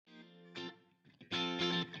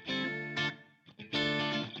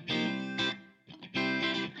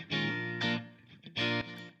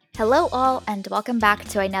Hello, all, and welcome back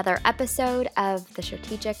to another episode of the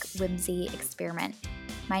Strategic Whimsy Experiment.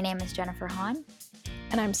 My name is Jennifer Hahn.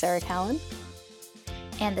 And I'm Sarah Callan.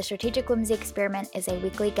 And the Strategic Whimsy Experiment is a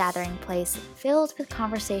weekly gathering place filled with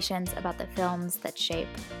conversations about the films that shape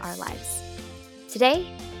our lives.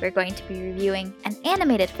 Today, we're going to be reviewing an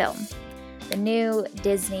animated film, the new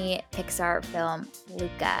Disney Pixar film,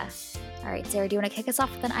 Luca. All right, Sarah, do you want to kick us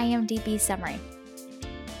off with an IMDb summary?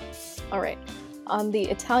 All right. On the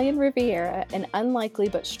Italian Riviera, an unlikely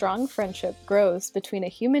but strong friendship grows between a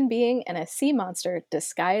human being and a sea monster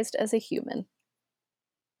disguised as a human.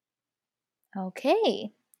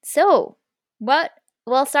 Okay, so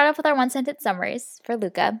we'll start off with our one-sentence summaries for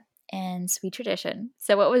Luca and sweet tradition.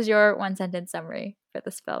 So what was your one-sentence summary for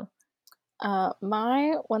this film?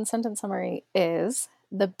 My one-sentence summary is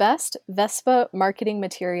the best Vespa marketing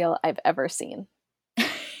material I've ever seen.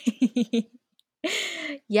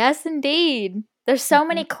 Yes, indeed. There's so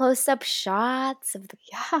many close-up shots of the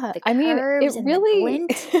curves it and really, the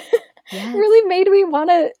glint. Yes. really made me want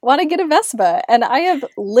to get a Vespa, and I have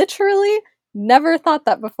literally never thought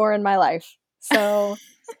that before in my life. So,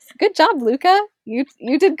 good job, Luca. You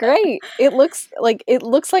did great. It looks like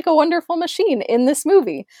a wonderful machine in this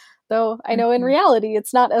movie, though I know in reality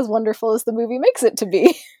it's not as wonderful as the movie makes it to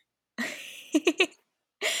be.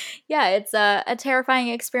 Yeah, it's a terrifying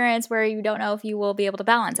experience where you don't know if you will be able to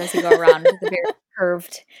balance as you go around the very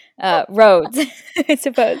curved roads, I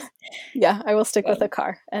suppose. Yeah, I will stick with a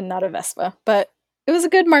car and not a Vespa, but it was a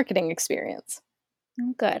good marketing experience.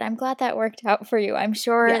 Good. I'm glad that worked out for you. I'm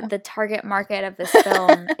sure the target market of this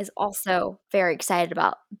film is also very excited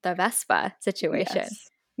about the Vespa situation.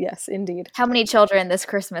 Yes, indeed. How many children this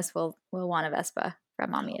Christmas will want a Vespa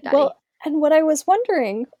from mommy and daddy? Well, and what I was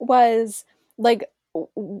wondering was, like,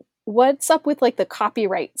 what's up with, like, the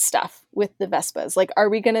copyright stuff with the Vespas? Like, are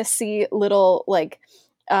we going to see little, like,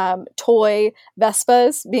 toy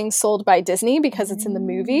Vespas being sold by Disney because it's in the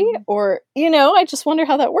movie? Or, I just wonder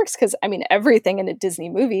how that works, because, I mean, everything in a Disney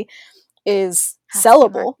movie is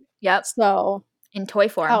sellable. Yep. So, in toy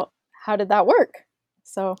form. How did that work?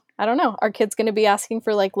 So, I don't know. Are kids going to be asking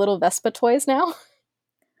for, like, little Vespa toys now?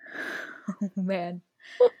 Oh, man.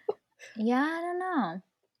 Yeah, I don't know.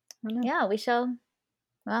 Yeah, we shall.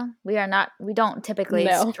 Well, we don't typically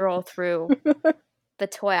stroll through the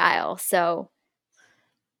toy aisle, so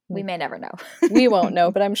we may never know. We won't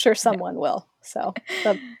know, but I'm sure someone will. So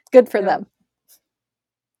that's good for them.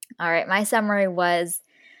 All right, my summary was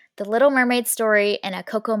The Little Mermaid story in a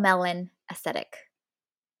CoComelon aesthetic.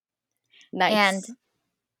 Nice. And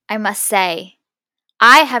I must say,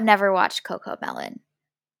 I have never watched CoComelon,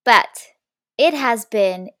 but it has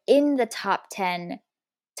been in the top 10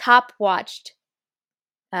 top watched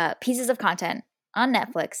pieces of content on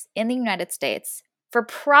Netflix in the United States for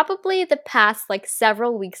probably the past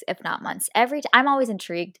several weeks, if not months. I'm always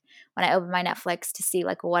intrigued when I open my Netflix to see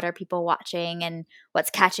what are people watching and what's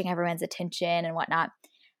catching everyone's attention and whatnot.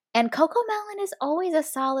 And CoComelon is always a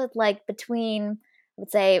solid between, I would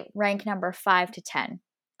say, rank number 5 to 10.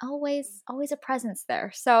 Always a presence there.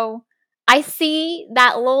 So I see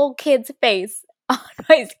that little kid's face on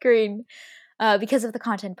my screen because of the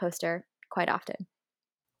content poster quite often.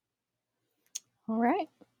 All right.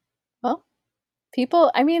 Well,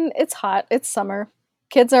 people, I mean, it's hot. It's summer.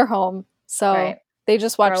 Kids are home. So they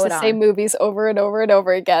just watch the same movies over and over and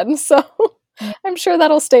over again. So I'm sure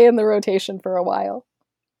that'll stay in the rotation for a while.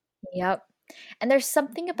 Yep. And there's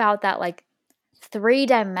something about that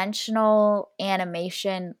three-dimensional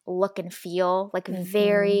animation look and feel,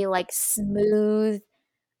 very smooth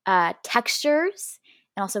textures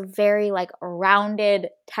and also very rounded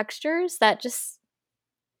textures that just,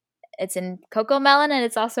 it's in CoComelon and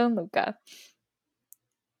it's also in Luca.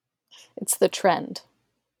 It's the trend.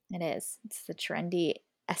 It is. It's the trendy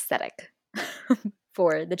aesthetic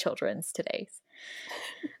for the children's todays.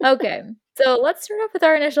 Okay, so let's start off with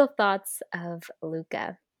our initial thoughts of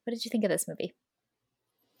Luca. What did you think of this movie?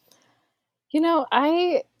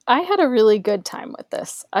 I had a really good time with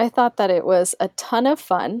this. I thought that it was a ton of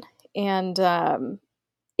fun, and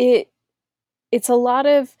it's a lot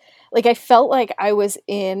of, I felt like I was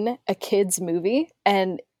in a kid's movie,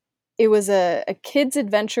 and it was a kid's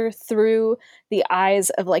adventure through the eyes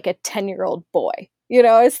of a 10-year-old boy.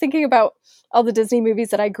 I was thinking about all the Disney movies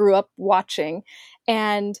that I grew up watching,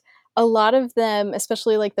 and a lot of them,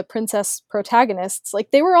 especially the princess protagonists,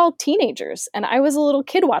 they were all teenagers, and I was a little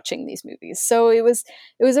kid watching these movies. So it was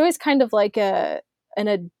always kind of an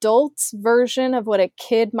adult's version of what a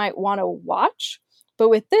kid might want to watch. But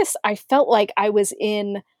with this, I felt like I was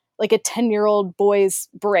in a 10-year-old boy's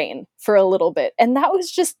brain for a little bit. And that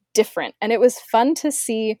was just different. And it was fun to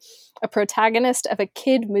see a protagonist of a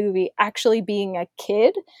kid movie actually being a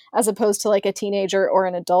kid as opposed to like a teenager or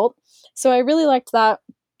an adult. So I really liked that.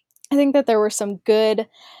 I think that there were some good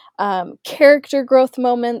character growth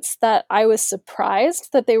moments that I was surprised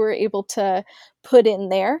that they were able to put in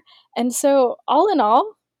there. And so, all in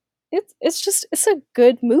all, it's a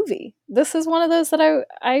good movie. This is one of those that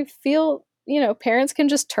I feel, parents can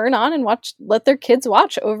just turn on and watch, let their kids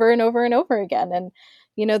watch over and over and over again. And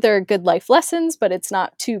there are good life lessons, but it's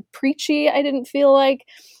not too preachy, I didn't feel like.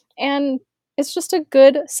 And it's just a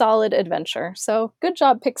good solid adventure. So, good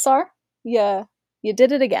job, Pixar. Yeah, you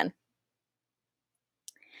did it again.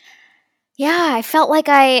 Yeah, I felt like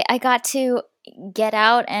I got to get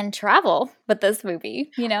out and travel with this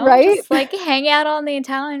movie, Right? just, like, hang out on the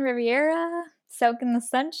Italian Riviera, soak in the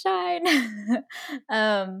sunshine.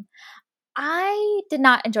 Um, I did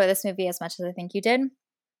not enjoy this movie as much as I think you did.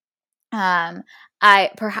 Um,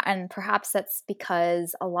 and perhaps that's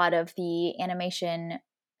because a lot of the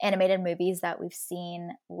animated movies that we've seen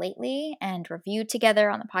lately and reviewed together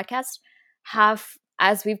on the podcast have,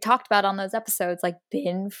 as we've talked about on those episodes, like,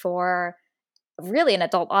 been for really an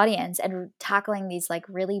adult audience and tackling these like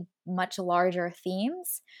really much larger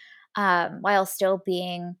themes, while still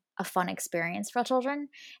being a fun experience for children.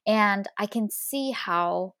 And I can see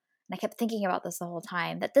how, and I kept thinking about this the whole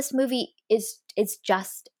time, that this movie it's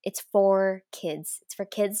for kids. It's for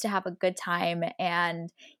kids to have a good time. And,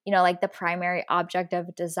 like the primary object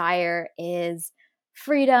of desire is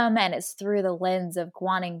freedom, and it's through the lens of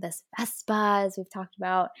wanting this Vespa, as we've talked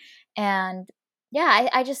about. And yeah,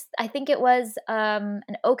 I think it was an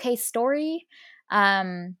okay story,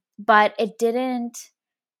 but it didn't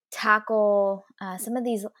tackle some of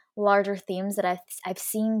these larger themes that I've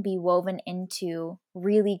seen be woven into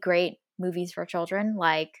really great movies for children,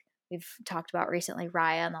 like we've talked about recently,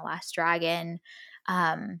 Raya and the Last Dragon,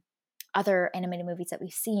 um, other animated movies that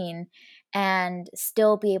we've seen, and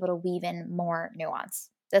still be able to weave in more nuance.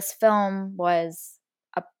 This film was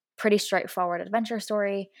a pretty straightforward adventure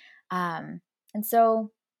story, um, and so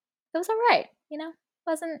it was all right. It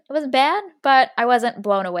wasn't bad, but I wasn't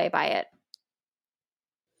blown away by it.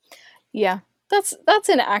 Yeah. That's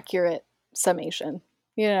an accurate summation.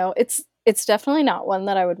 It's definitely not one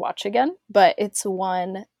that I would watch again, but it's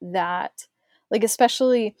one that, like,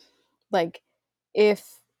 especially, like,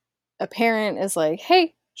 if a parent is like,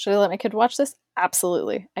 "Hey, should I let my kid watch this?"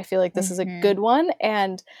 Absolutely. I feel like this is a Mhm. good one,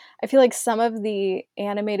 and I feel like some of the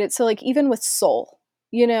animated, so, like, even with Soul,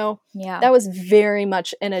 you know, Yeah. that was very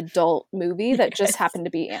much an adult movie that just Yes. happened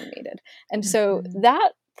to be animated, and so Mhm.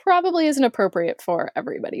 that probably isn't appropriate for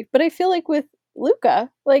everybody, but I feel like with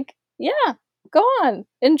Luca, like, yeah, go on,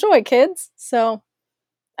 enjoy, kids. So,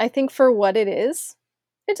 I think for what it is,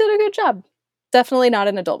 it did a good job. Definitely not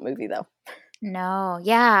an adult movie, though. No.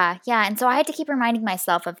 Yeah, yeah, and so I had to keep reminding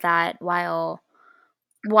myself of that while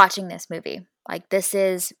watching this movie. Like, this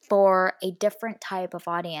is for a different type of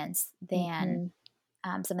audience than,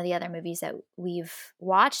 Mhm. some of the other movies that we've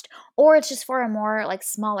watched, or it's just for a more, like,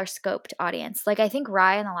 smaller scoped audience. Like, I think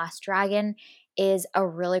Raya and the Last Dragon is a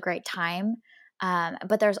really great time,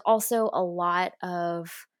 but there's also a lot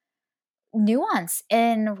of nuance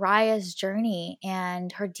in Raya's journey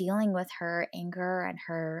and her dealing with her anger and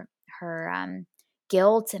her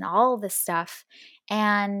guilt and all of this stuff.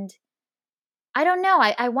 And I don't know.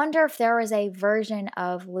 I wonder if there was a version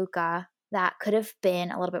of Luca that could have been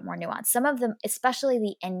a little bit more nuanced. Some of them, especially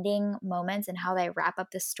the ending moments and how they wrap up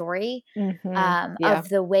the story, Mhm. Yeah. of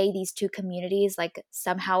the way these two communities like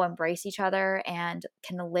somehow embrace each other and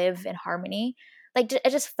can live in harmony. Like it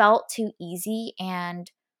just felt too easy. And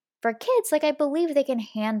for kids, like I believe they can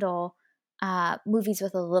handle movies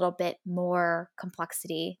with a little bit more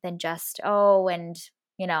complexity than just and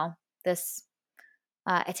you know this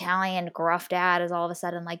Italian gruff dad is all of a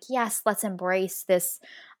sudden like, yes, let's embrace this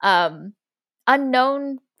um,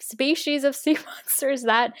 unknown species of sea monsters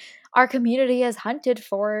that our community has hunted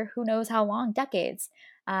for who knows how long, decades.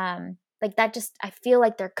 Like that just, I feel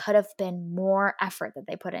like there could have been more effort that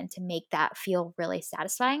they put in to make that feel really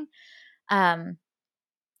satisfying. Um,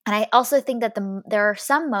 and I also think that there are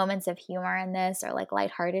some moments of humor in this or like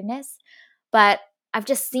lightheartedness, but I've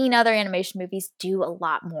just seen other animation movies do a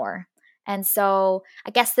lot more. And so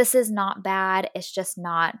I guess this is not bad. It's just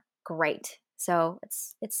not great. So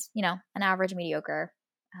it's an average mediocre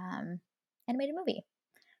um, animated movie.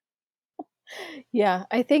 Yeah,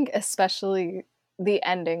 I think especially the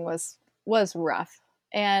ending was rough.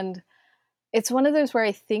 And it's one of those where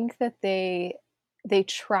I think that they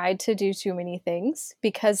tried to do too many things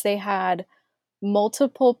because they had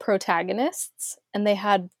multiple protagonists and they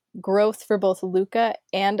had growth for both Luca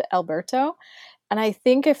and Alberto. And I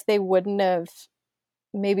think if they wouldn't have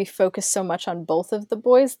maybe focused so much on both of the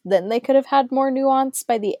boys, then they could have had more nuance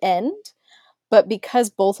by the end. But because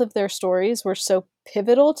both of their stories were so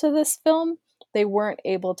pivotal to this film, they weren't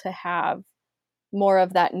able to have more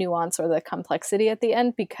of that nuance or the complexity at the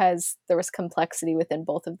end because there was complexity within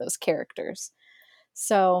both of those characters.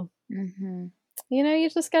 So, Mm-hmm. you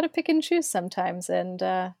just got to pick and choose sometimes. And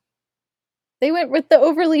they went with the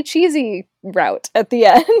overly cheesy route at the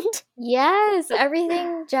end. Yes,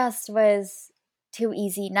 everything just was too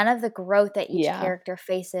easy. None of the growth that each Yeah. character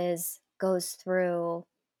faces goes through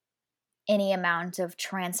any amount of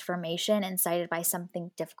transformation incited by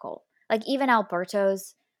something difficult. Like even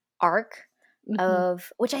Alberto's arc Hmm.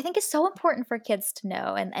 of which I think is so important for kids to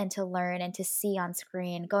know and to learn and to see on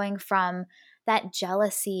screen, going from that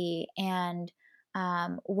jealousy and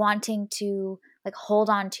wanting to like hold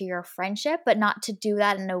on to your friendship, but not to do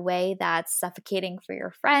that in a way that's suffocating for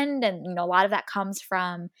your friend. And a lot of that comes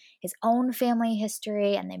from his own family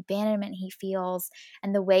history and the abandonment he feels,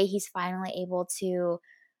 and the way he's finally able to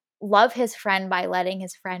love his friend by letting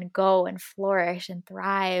his friend go and flourish and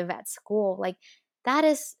thrive at school. Like that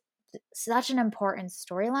is such an important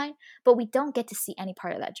storyline, but we don't get to see any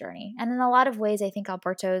part of that journey. And in a lot of ways, I think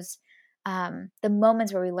Alberto's the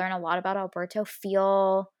moments where we learn a lot about Alberto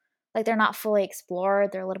feel like they're not fully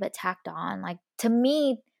explored. They're a little bit tacked on. Like to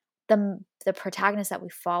me, the protagonist that we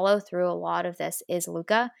follow through a lot of this is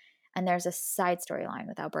Luca, and there's a side storyline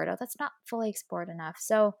with Alberto that's not fully explored enough.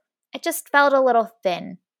 So it just felt a little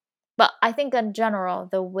thin, but I think in general,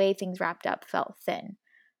 the way things wrapped up felt thin.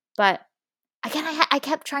 But again, I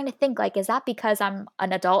kept trying to think like, is that because I'm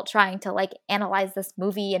an adult trying to like analyze this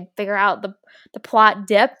movie and figure out the plot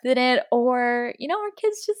depth in it, or are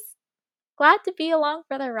kids just glad to be along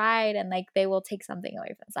for the ride and like they will take something away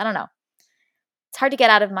from this? I don't know. It's hard to get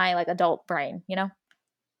out of my like adult brain.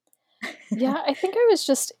 Yeah, I think I was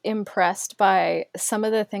just impressed by some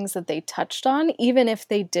of the things that they touched on, even if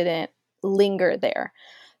they didn't linger there.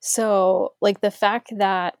 So, like the fact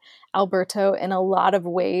that Alberto, in a lot of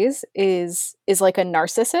ways, is like a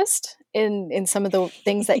narcissist in some of the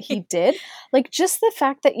things that he did. Like just the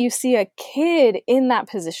fact that you see a kid in that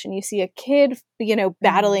position, you see a kid, Mm,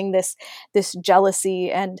 battling this jealousy,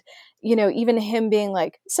 and even him being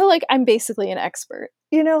like, so like I'm basically an expert.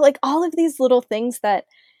 Like all of these little things that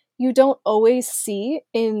you don't always see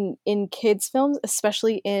in kids films,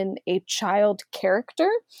 especially in a child character.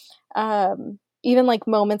 Even like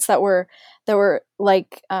moments that were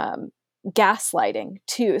like gaslighting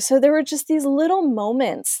too. So there were just these little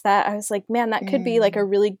moments that I was like, man, that could be like a mm.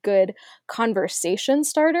 really good conversation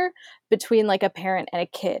starter between like a parent and a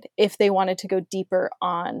kid if they wanted to go deeper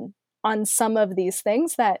on some of these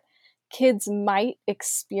things that kids might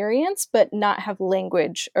experience but not have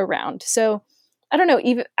language around. So I don't know,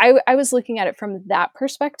 even I was looking at it from that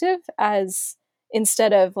perspective, as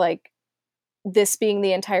instead of like this being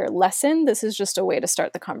the entire lesson, this is just a way to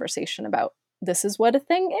start the conversation about this is what a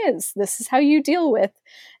thing is. This is how you deal with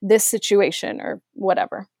this situation or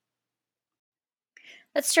whatever.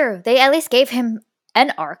 That's true. They at least gave him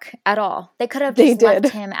an arc at all. They could have They just left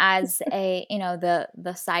did. him as the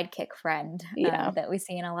sidekick friend Yeah. that we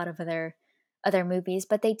see in a lot of other movies,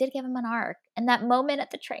 but they did give him an arc. And that moment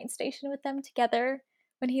at the train station with them together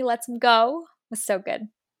when he lets him go was so good.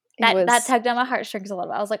 It That was tugged on my heartstrings a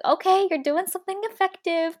little bit. I was like, okay, you're doing something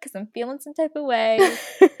effective because I'm feeling some type of way.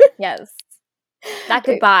 Yes, that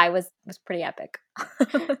it, goodbye was pretty epic.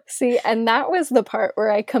 see, and that was the part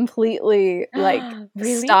where I completely like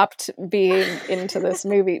Really? stopped being into this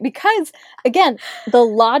movie because again, the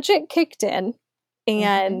logic kicked in, Hmm.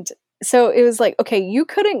 and so it was like, okay, you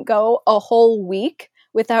couldn't go a whole week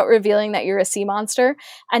without revealing that you're a sea monster,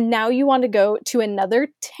 and now you want to go to another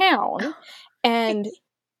town, and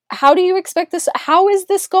how do you expect this? How is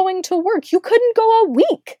this going to work? You couldn't go a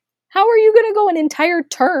week. How are you going to go an entire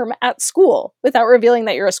term at school without revealing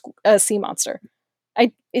that you're a sea monster?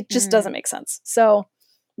 It just doesn't Mm. make sense. So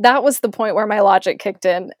that was the point where my logic kicked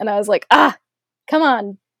in, and I was like, ah, come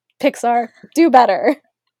on, Pixar, do better.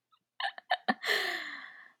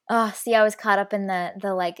 Oh, see, I was caught up in the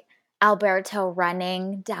like Alberto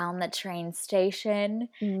running down the train station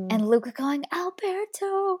Mm, and Luca going,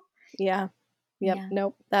 Alberto. yeah. Yep. Yeah,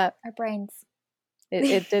 Nope. That our brains.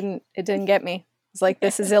 it didn't get me. It's like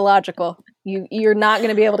this is illogical. You're not going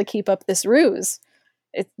to be able to keep up this ruse.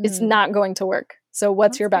 It's Mm, not going to work. So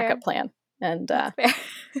what's that's your backup fair. plan? And That's fair.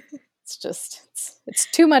 it's just it's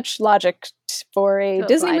too much logic for a To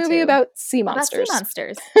Disney apply movie to. about sea About sea monsters.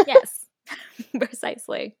 monsters. Yes,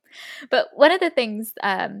 precisely. But one of the things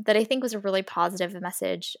that I think was a really positive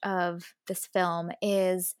message of this film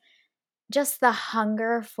is just the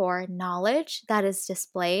hunger for knowledge that is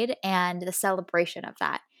displayed and the celebration of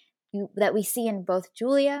that. That we see in both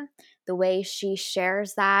Julia, the way she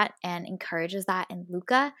shares that and encourages that in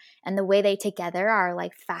Luca, and the way they together are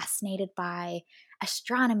like fascinated by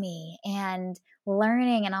astronomy and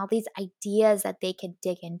learning and all these ideas that they could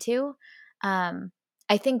dig into. Um,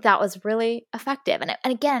 I think that was really effective. And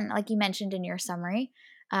again, like you mentioned in your summary,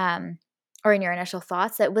 um, or in your initial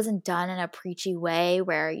thoughts, that wasn't done in a preachy way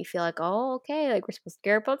where you feel like, oh, okay, like we're supposed to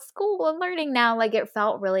care about school and learning now. Like it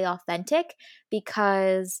felt really authentic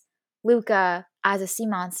because Luca, as a sea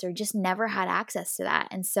monster, just never had access to that.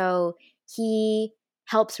 And so he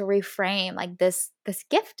helps reframe like this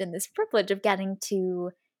gift and this privilege of getting to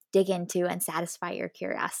dig into and satisfy your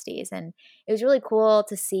curiosities. And it was really cool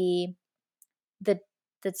to see the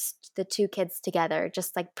the two kids together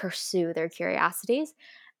just like pursue their curiosities.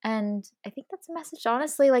 And I think that's a message,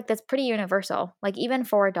 honestly, like that's pretty universal. Like even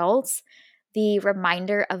for adults, the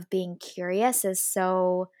reminder of being curious is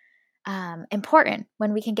so important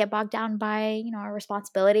when we can get bogged down by our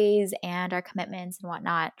responsibilities and our commitments and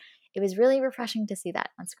whatnot. It was really refreshing to see that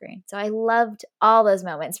on screen. So I loved all those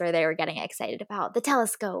moments where they were getting excited about the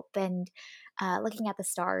telescope and looking at the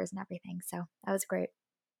stars and everything. So that was great.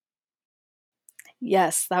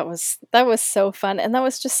 Yes, that was so fun, and that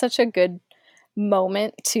was just such a good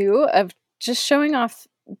moment too of just showing off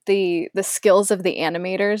the skills of the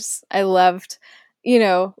animators. I loved,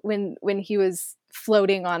 when he was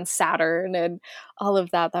floating on Saturn and all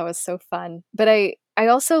of that. That was so fun. But I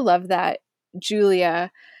also love that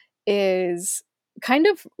Julia is kind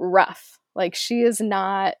of rough. Like she is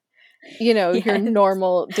not, your Yes.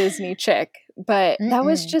 normal Disney chick. But that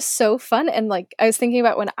was Mm-mm. just so fun. And like I was thinking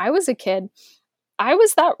about when I was a kid, I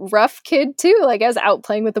was that rough kid too. Like I was out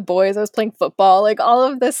playing with the boys, I was playing football, like all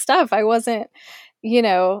of this stuff. I wasn't,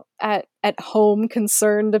 at home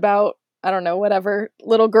concerned about, I don't know, whatever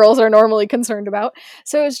little girls are normally concerned about.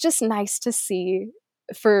 So it was just nice to see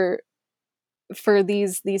for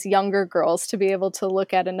these younger girls to be able to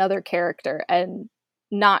look at another character and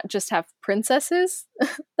not just have princesses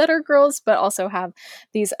that are girls, but also have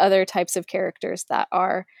these other types of characters that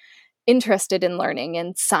are interested in learning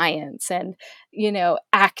and science and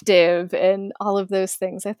active and all of those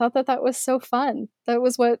things. I thought that that was so fun. That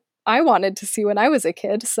was what I wanted to see when I was a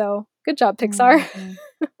kid. So good job, Pixar. Mhm.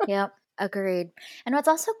 Yep, agreed. And what's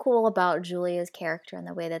also cool about Julia's character and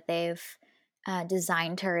the way that they've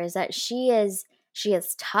designed her is that she is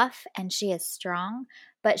tough and she is strong,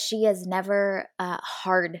 but she is never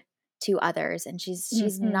hard to others. And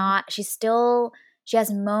she's Hmm. not. She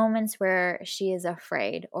has moments where she is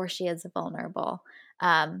afraid or she is vulnerable.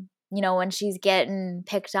 When she's getting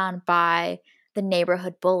picked on by the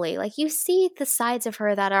neighborhood bully, like you see the sides of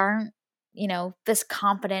her that aren't this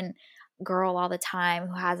confident girl all the time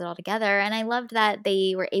who has it all together. And I loved that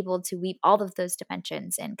they were able to weave all of those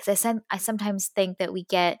dimensions in because I sometimes think that we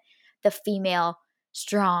get the female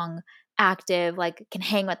strong, active, like can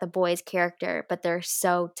hang with the boys character, but they're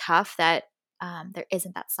so tough that there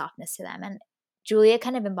isn't that softness to them. And Julia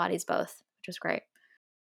kind of embodies both, which was great.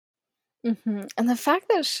 And the fact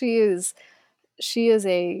that she is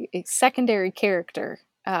a secondary character,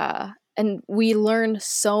 and we learn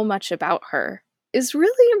so much about her is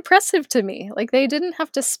really impressive to me. Like they didn't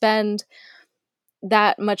have to spend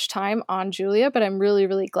that much time on Julia, but I'm really,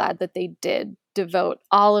 really glad that they did devote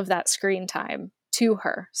all of that screen time to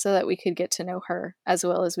her so that we could get to know her as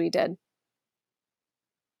well as we did.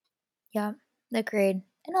 Yeah, agreed.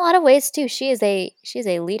 In a lot of ways too, she is a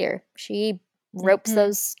leader. She ropes Hmm.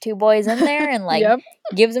 those two boys in there and like Yep.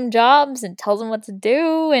 gives them jobs and tells them what to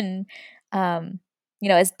do and um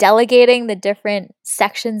is delegating the different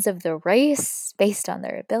sections of the race based on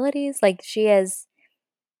their abilities. Like she's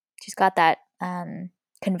got that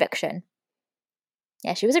conviction.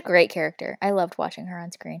 Yeah, she was a great character. I loved watching her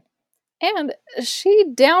on screen. And she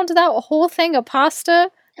downed that whole thing of pasta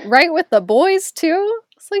right with the boys, too.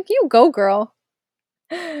 It's like, you go, girl.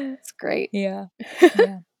 It's great. Yeah.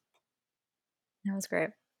 Yeah. That was great.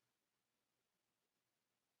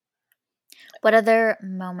 What other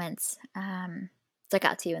moments stuck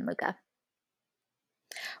out to you in Luca?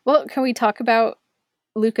 Well, can we talk about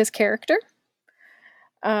Luca's character?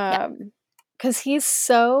 Yep. Because he's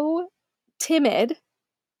so timid,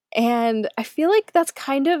 and I feel like that's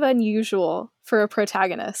kind of unusual for a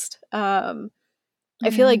protagonist. I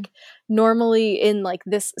feel Mhm. like normally in like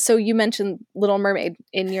this, so you mentioned Little Mermaid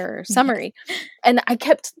in your Yes. summary, and I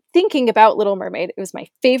kept thinking about Little Mermaid. It was my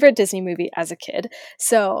favorite Disney movie as a kid,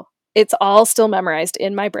 so it's all still memorized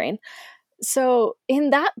in my brain. So in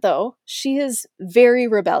that though, she is very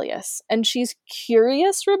rebellious and she's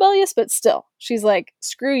curious rebellious, but still, she's like,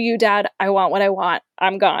 screw you, dad. I want what I want.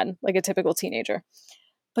 I'm gone, like a typical teenager.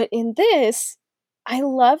 But in this, I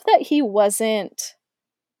love that he wasn't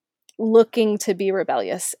looking to be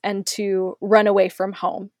rebellious and to run away from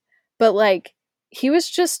home, but like he was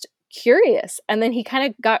just curious. And then he kind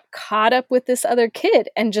of got caught up with this other kid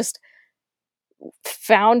and just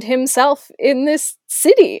found himself in this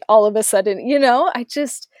city all of a sudden. He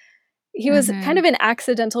was kind Mhm. of an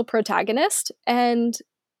accidental protagonist. And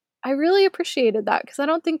I really appreciated that because I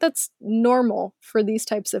don't think that's normal for these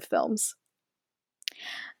types of films.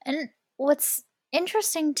 And what's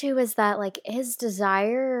interesting too is that like his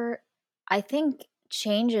desire, I think,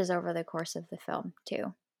 changes over the course of the film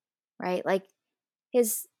too, right? Like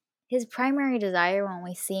his his primary desire when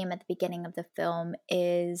we see him at the beginning of the film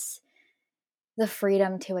is the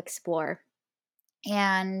freedom to explore.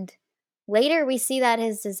 And later we see that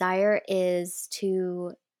his desire is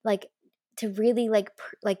to like to really like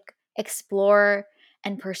explore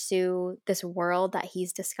and pursue this world that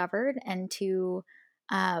he's discovered and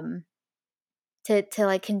um to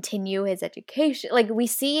like continue his education. Like we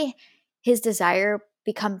see his desire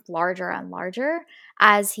become larger and larger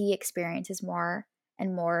as he experiences more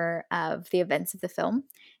and more of the events of the film.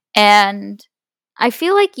 And I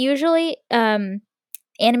feel like usually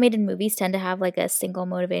animated movies tend to have like a single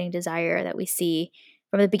motivating desire that we see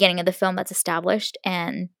from the beginning of the film that's established,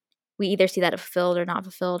 and we either see that fulfilled or not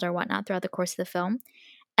fulfilled or whatnot throughout the course of the film.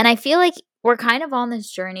 And I feel like we're kind of on this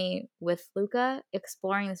journey with Luca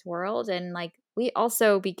exploring this world, and like we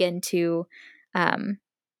also begin to um,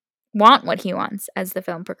 want what he wants as the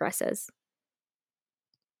film progresses.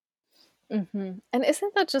 And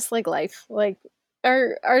isn't that just like life? Like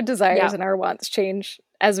our desires Yeah, and our wants change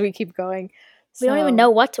as we keep going. we don't even know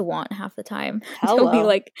So, what to want half the time until we hello.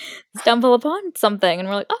 like stumble upon something, and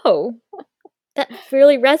we're like, oh, that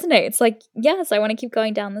really resonates. Like, yes, I want to keep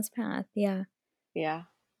going down this path. Yeah. Yeah.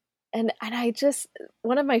 And I just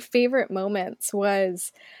one of my favorite moments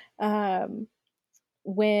was um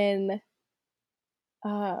when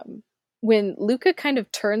um when Luca kind of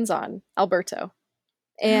turns on Alberto.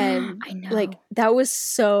 And I like know. that was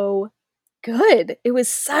so good. It was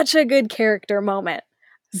such a good character moment.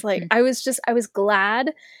 It's like Mhm. I was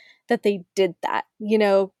glad that they did that,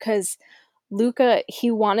 cuz Luca,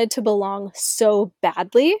 he wanted to belong so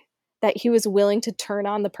badly that he was willing to turn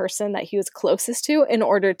on the person that he was closest to in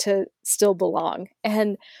order to still belong.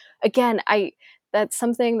 And again, I that's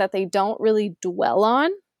something that they don't really dwell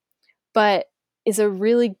on, but is a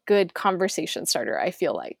really good conversation starter, I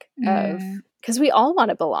feel like, of Mm. because we all want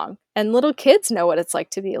to belong and little kids know what it's like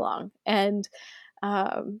to belong. And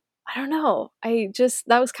I don't know. I just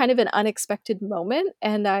that was kind of an unexpected moment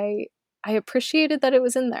and I appreciated that it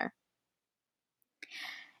was in there.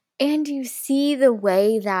 And you see the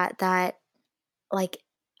way that like,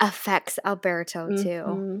 affects Alberto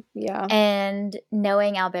too. Yeah. And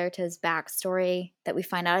knowing Alberto's backstory that we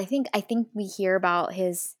find out, I think we hear about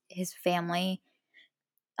his family,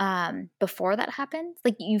 before that happens.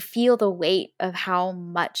 Like, you feel the weight of how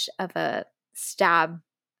much of a stab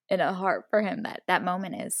in a heart for him that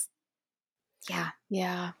moment is. Yeah.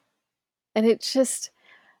 Yeah. And it's just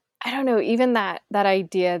I don't know, even that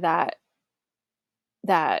idea that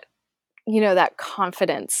that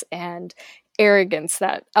confidence and arrogance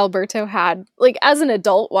that Alberto had, like as an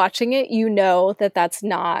adult watching it, that that's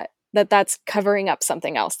not that's covering up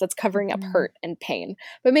something else. That's covering up Mhm. hurt and pain.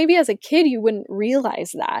 But maybe as a kid you wouldn't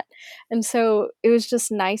realize that. And so it was just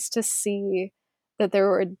nice to see that there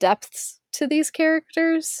were depths to these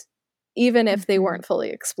characters even if they Mhm. weren't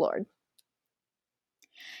fully explored.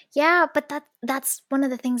 Yeah, but that's one of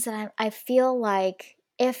the things that I feel like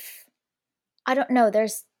if I don't know,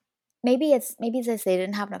 there's maybe it's this they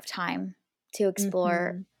didn't have enough time to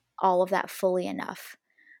explore Mhm. all of that fully enough.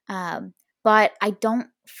 Um, but I don't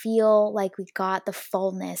feel like we got the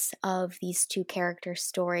fullness of these two characters'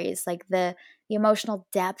 stories, like the emotional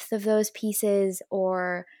depth of those pieces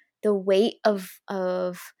or the weight of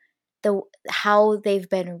the how they've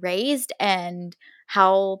been raised and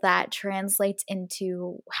how that translates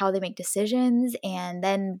into how they make decisions and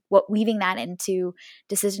then what weaving that into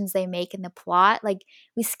decisions they make in the plot. Like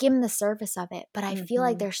we skim the surface of it, but I feel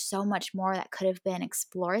like Mhm. there's so much more that could have been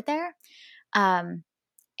explored there. Um,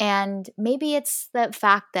 and maybe it's the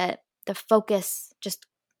fact that the focus just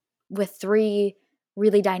with three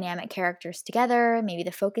really dynamic characters together, maybe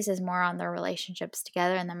the focus is more on their relationships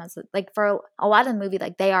together and them as like for a lot of the movie,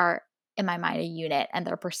 like they are in my mind a unit and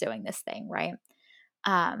they're pursuing this thing, right?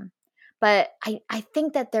 Um, but I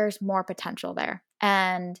think that there's more potential there.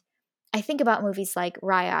 And I think about movies like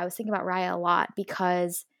Raya. I was thinking about Raya a lot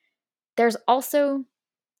because there's also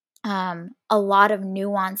a lot of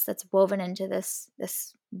nuance that's woven into this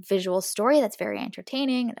visual story that's very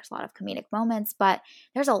entertaining, and there's a lot of comedic moments, but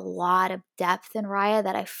there's a lot of depth in Raya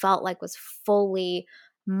that I felt like was fully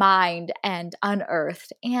mined and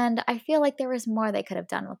unearthed. And I feel like there was more they could have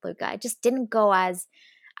done with Luca. It just didn't go as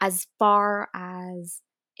far as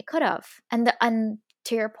it could have. And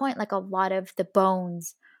to your point, like a lot of the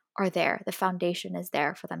bones are there. The foundation is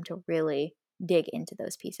there for them to really dig into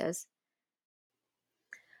those pieces.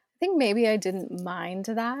 I think maybe I didn't mind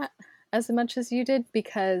that as much as you did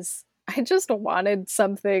because I just wanted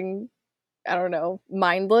something, I don't know,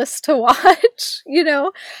 mindless to watch, you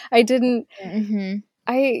know? I didn't Mhm.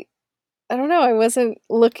 I I don't know, I wasn't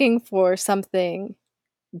looking for something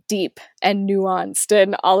deep and nuanced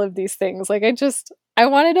and all of these things. Like I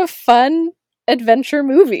wanted a fun adventure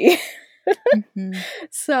movie. Mhm.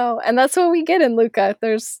 So, and that's what we get in Luca.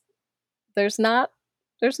 There's not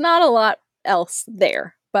there's not a lot else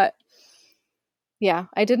there, but yeah,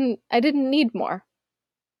 I didn't need more.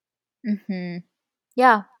 Mhm.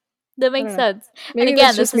 Yeah, that I makes don't know. sense. And Maybe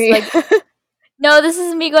again, that's this just is me. like no, this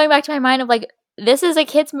is me going back to my mind of like, this is a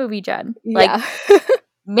kids movie, Jen. Like, Yeah.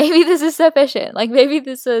 maybe this is sufficient. Like, maybe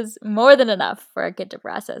this was more than enough for a kid to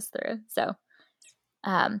process through. So,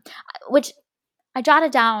 which I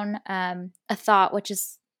jotted down a thought, which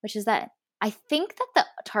is that I think that the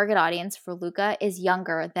target audience for Luca is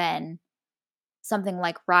younger than something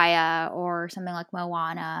like Raya or something like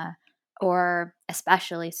Moana or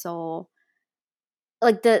especially Soul.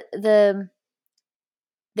 Like the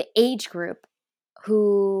age group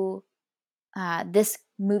who this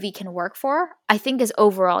movie can work for, I think is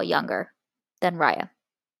overall younger than Raya.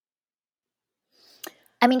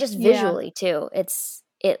 I mean, just Yeah. visually too. It's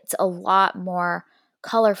a lot more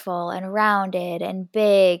colorful and rounded and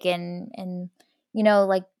big and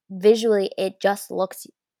like visually it just looks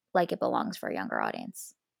like it belongs for a younger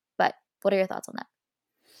audience. But what are your thoughts on that?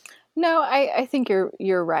 No, I think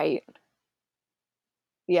you're right.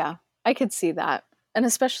 Yeah. I could see that. And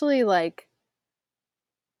especially like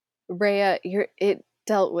Rhea, it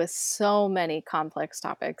dealt with so many complex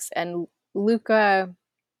topics and Luca,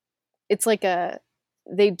 it's like a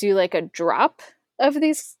they do like a drop of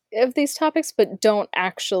these topics but don't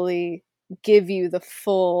actually give you the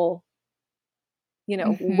full,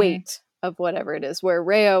 Mhm. weight of whatever it is. Where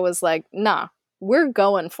Rhea was like, "Nah, we're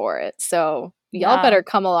going for it. So, y'all Yeah. better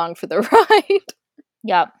come along for the ride."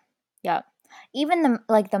 Yep. Yep. Even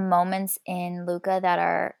the moments in Luca that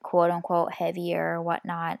are quote unquote heavier or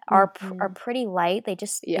whatnot are Mhm. pretty light. They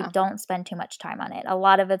Yeah. don't spend too much time on it. A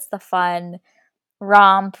lot of it's the fun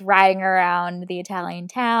romp, riding around the Italian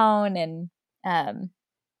town and um,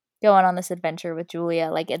 going on this adventure with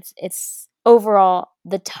Julia. Like it's overall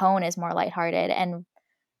the tone is more lighthearted, and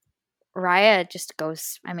Raya just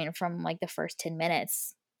goes. I mean, from like the first 10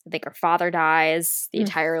 minutes, I think her father dies. The Mm.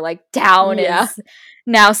 entire like town Yeah. is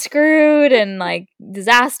now screwed, and like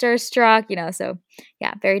disaster struck. So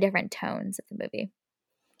yeah, very different tones of the movie.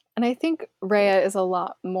 And I think Rhea is a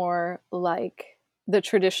lot more like the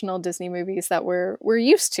traditional Disney movies that we're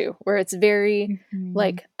used to, where it's very Mhm.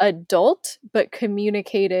 like adult but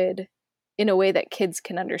communicated in a way that kids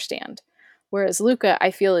can understand. Whereas Luca,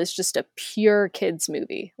 I feel, is just a pure kids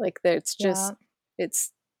movie. Like it's Yeah. just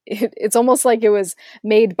it's it's almost like it was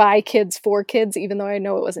made by kids for kids, even though I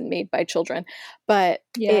know it wasn't made by children. But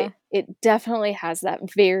Yeah. it definitely has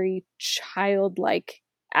that very childlike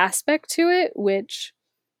aspect to it, which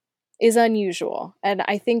is unusual. And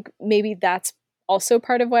I think maybe that's also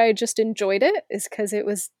part of why I just enjoyed it is because it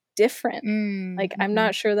was different. Like, I'm Mhm.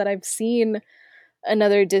 not sure that I've seen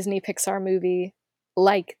another Disney Pixar movie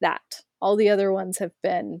like that. All the other ones have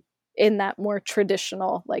been in that more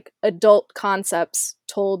traditional, like adult concepts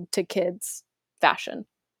told to kids fashion.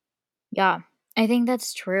 Yeah, I think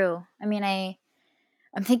that's true. I mean, I'm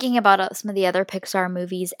thinking about some of the other Pixar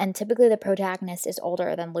movies, and typically the protagonist is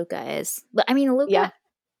older than Luca is. I mean, Yeah. Luca,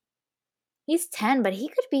 he's 10, but he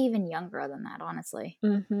could be even younger than that, honestly.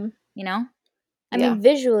 Hmm. You know? I Yeah. mean,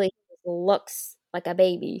 visually, he looks like a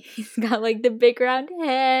baby. He's got like the big round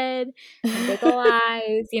head and big ol'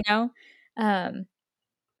 eyes. Um,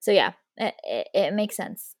 so yeah, it makes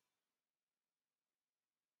sense.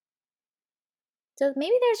 So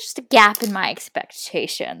maybe there's just a gap in my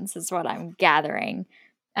expectations, is what I'm gathering.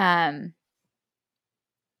 Um,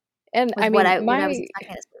 And I with what mean, I was my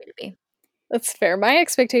expecting this movie to be. that's fair. My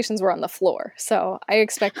expectations were on the floor. So I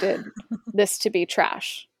expected this to be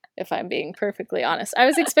trash, if I'm being perfectly honest. I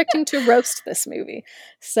was expecting to roast this movie.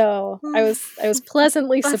 So I was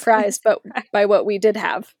pleasantly Pleasantly surprised but surprised. by what we did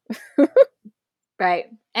have. Right.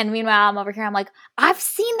 And meanwhile, I'm over here, I'm like, "I've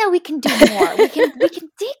seen that we can do more. We can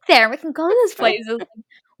dig there. We can go to those places.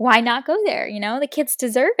 Why not go there?" The kids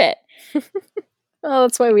deserve it. Well,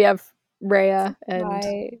 that's why we have Rhea and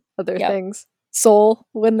Right. other Yep. things. Soul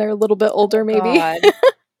when they're a little bit older, Oh maybe. god.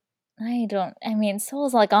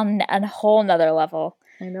 Soul's, like, on a whole 'nother level.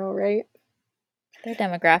 I know, right? Their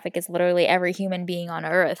demographic is literally every human being on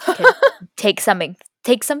Earth could take something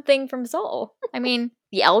from Soul.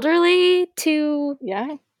 The elderly to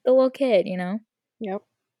Yeah. the little kid. Yep.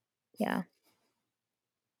 Yeah.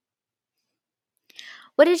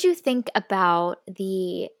 What did you think about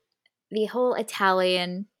the whole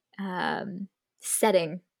Italian,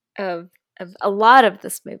 setting of a lot of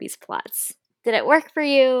this movie's plots? Did it work for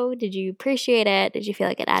you? Did you appreciate it? Did you feel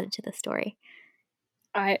like it added to the story?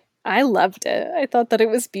 I loved it. I thought that it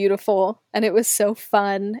was beautiful and it was so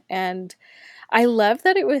fun, and I love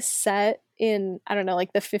that it was set in, I don't know,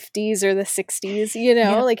 like the 50s or the 60s,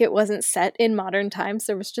 Yep. like it wasn't set in modern times.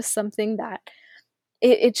 There was just something that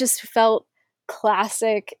it just felt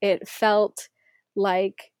classic. It felt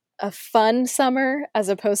like a fun summer as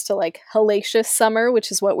opposed to like hellacious summer,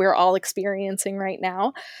 which is what we're all experiencing right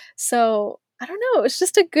now. So I don't know.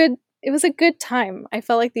 It was a good time. I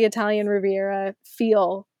felt like the Italian Riviera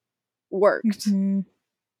feel worked. Mhm.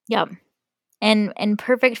 Yep. And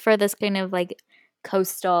perfect for this kind of, like,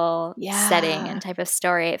 coastal setting and Yeah. type of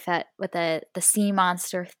story. It fit with the sea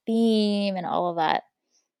monster theme and all of that.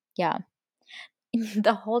 Yeah.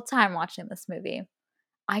 The whole time watching this movie,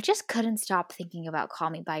 I just couldn't stop thinking about Call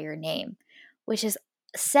Me by Your Name, which is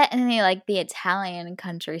set in the Italian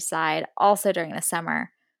countryside also during the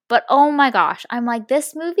summer. But oh my gosh, I'm like,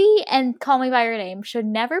 this movie and Call Me by Your Name should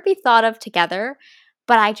never be thought of together,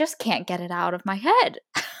 but I just can't get it out of my head.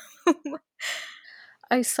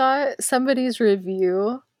 I saw somebody's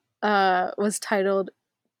review was titled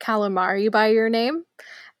Calamari by Your Name.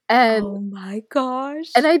 And Oh my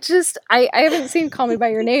gosh. I haven't seen Call Me by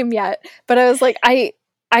Your Name yet, but I was like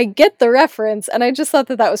I get the reference, and I just thought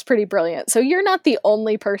that that was pretty brilliant. So you're not the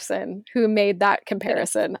only person who made that Yes.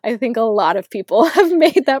 comparison. I think a lot of people have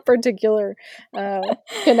made that particular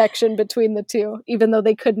connection between the two, even though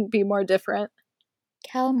they couldn't be more different.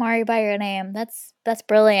 Calamari by Your Name. That's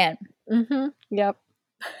brilliant. Mhm. Yep.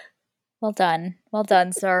 Well done. Well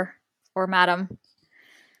done, sir or madam.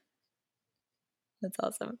 That's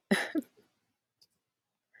awesome.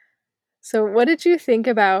 So what did you think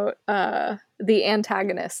about the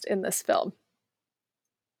antagonist in this film?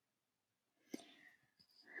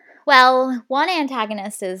 Well, one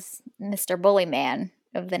antagonist is Mr. Bullyman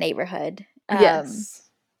of the neighborhood. Yes.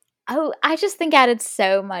 I just think added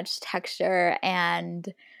so much texture and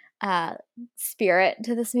uh, spirit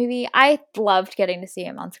to this movie. I loved getting to see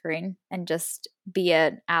him on screen and just be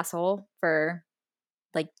an asshole for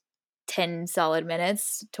like 10 solid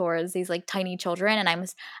minutes towards these like tiny children. And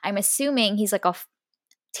I'm assuming he's like a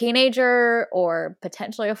teenager or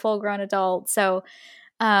potentially a full grown adult. So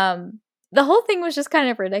um, the whole thing was just kind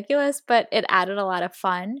of ridiculous, but it added a lot of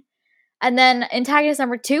fun. And then antagonist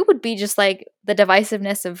number 2 would be just, like, the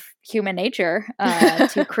divisiveness of human nature,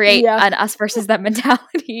 to create Yeah. an us versus them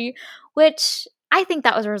mentality, which I think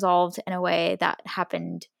that was resolved in a way that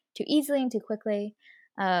happened too easily and too quickly.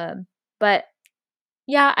 But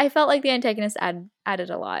yeah, I felt like the antagonist added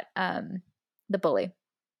a lot. The bully.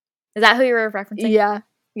 Is that who you were referencing? Yeah,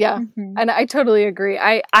 yeah, Mhm. and I totally agree.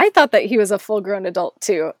 I thought that he was a full-grown adult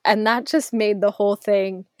too, and that just made the whole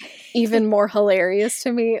thing even more hilarious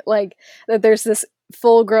to me, like, that there's this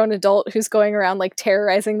full-grown adult who's going around, like,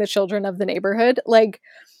 terrorizing the children of the neighborhood, like,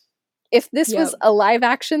 if this was Yep. a live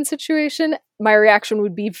action situation, my reaction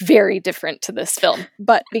would be very different to this film.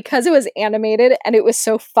 But because it was animated and it was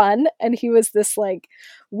so fun, and he was this like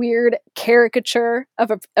weird caricature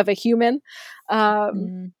of a human,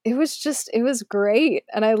 Mm, it was great.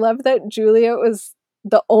 And I love that Julia was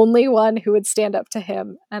the only one who would stand up to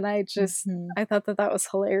him. And mhm. I thought that that was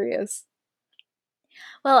hilarious.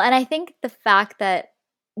 Well, and I think the fact that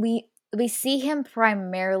we see him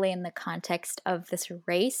primarily in the context of this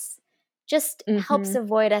race just helps Hmm.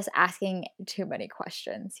 avoid us asking too many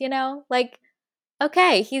questions. Like,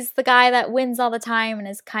 okay, he's the guy that wins all the time and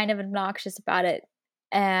is kind of obnoxious about it,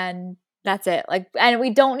 and that's it. Like, and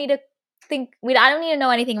we don't need to I don't need to know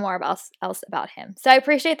anything more about else about him. So I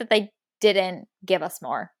appreciate that they didn't give us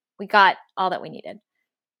more. We got all that we needed.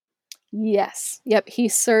 Yes. Yep. He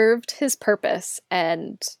served his purpose,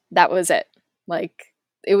 and that was it. Like,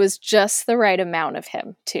 it was just the right amount of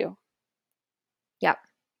him, too. Yep,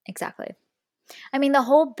 exactly. The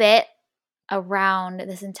whole bit around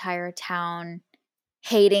this entire town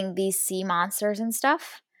hating these sea monsters and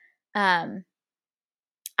stuff. Um,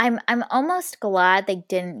 I'm almost glad they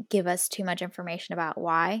didn't give us too much information about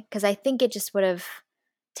why, because I think it just would have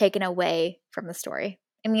taken away from the story.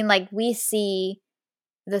 I mean, like, we see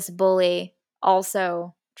this bully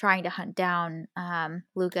also trying to hunt down,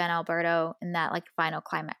 Luca and Alberto in that, like, final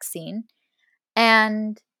climax scene,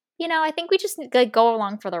 and, I think we just, like, go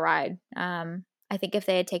along for the ride. I think if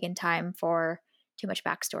they had taken time for too much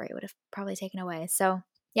backstory, it would have probably taken away. So,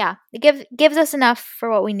 yeah, it gives us enough for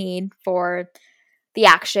what we need for the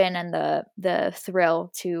action and the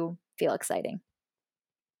thrill to feel exciting.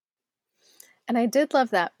 And I did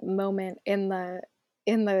love that moment in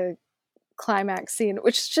the climax scene,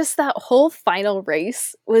 which is just that whole final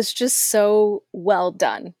race was just so well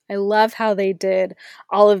done. I love how they did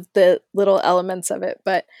all of the little elements of it,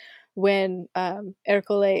 but when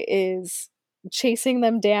Hercule is chasing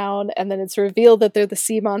them down and then it's revealed that they're the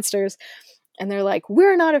sea monsters and they're like,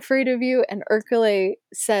 "We're not afraid of you," and Hercule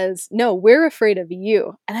says, "No, we're afraid of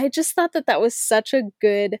you." And I just thought that that was such a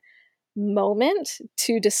good moment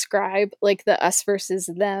to describe like the us versus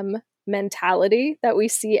them mentality that we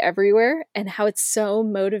see everywhere and how it's so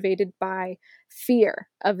motivated by fear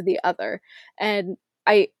of the other. And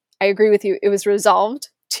I agree with you. It was resolved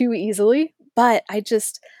too easily, but I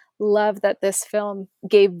just love that this film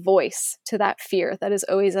gave voice to that fear that is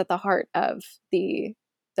always at the heart of the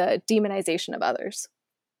demonization of others.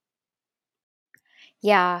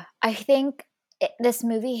 Yeah, I think this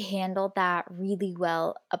movie handled that really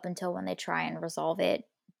well up until when they try and resolve it,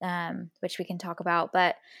 which we can talk about.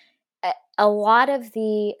 But a lot of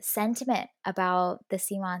the sentiment about the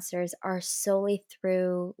sea monsters are solely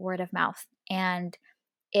through word of mouth, and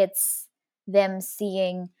it's them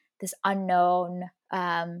seeing this unknown,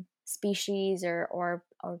 species or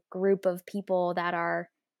group of people that are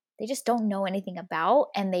they just don't know anything about,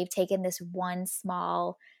 and they've taken this one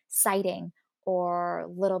small sighting or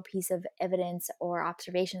little piece of evidence or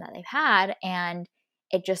observation that they've had, and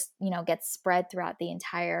it just, gets spread throughout the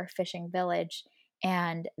entire fishing village,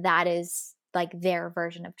 and that is, like, their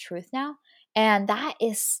version of truth now, and that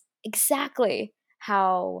is exactly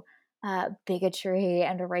how bigotry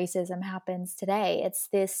and racism happens today. It's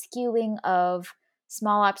this skewing of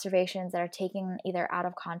small observations that are taken either out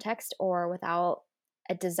of context or without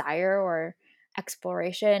a desire or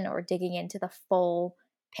exploration or digging into the full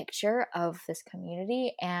picture of this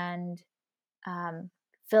community and kind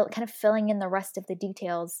of filling in the rest of the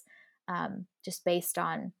details just based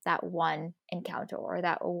on that one encounter or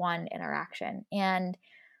that one interaction. And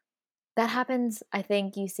that happens, I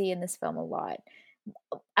think you see in this film a lot.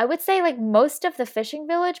 I would say, like, most of the fishing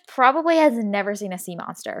village probably has never seen a sea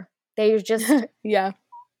monster. They just, Yeah.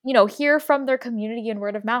 hear from their community and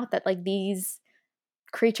word of mouth that, like, these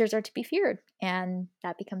creatures are to be feared, and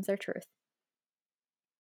that becomes their truth.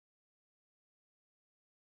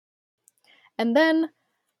 And then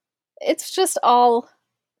it's just all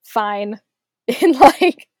fine in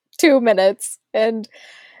like 2 minutes. And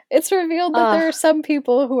it's revealed that there are Ugh, some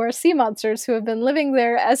people who are sea monsters who have been living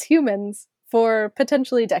there as humans for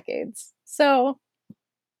potentially decades. So,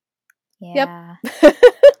 yep. yeah.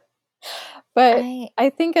 But I I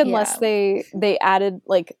think unless yeah. they added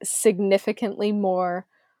like significantly more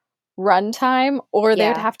runtime or they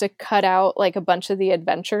would Yeah. have to cut out like a bunch of the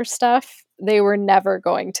adventure stuff, they were never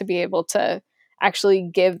going to be able to actually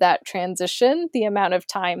give that transition the amount of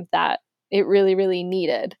time that it really, really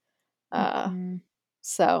needed. Uh, Mhm.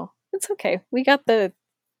 so it's okay. We got the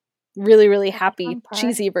really, really Got the happy, fun part.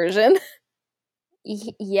 cheesy version.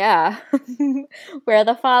 Yeah. Where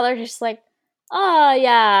the father's just like, "Oh,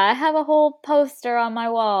 yeah, I have a whole poster on my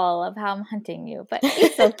wall of how I'm hunting you, but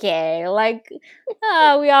it's okay, like,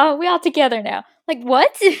 we all together now." Like,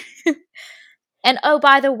 "What?" And, oh,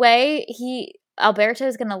 by the way, he Alberto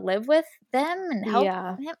is gonna live with them and help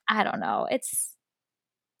Yeah, him? I don't know,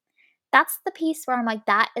 that's the piece where I'm like,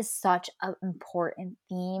 that is such an important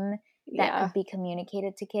theme that yeah, could be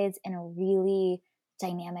communicated to kids in a really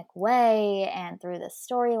dynamic way and through the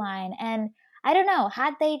storyline. And I don't know,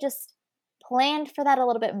 had they just planned for that a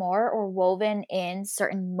little bit more or woven in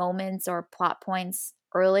certain moments or plot points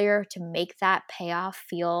earlier to make that payoff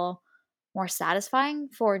feel more satisfying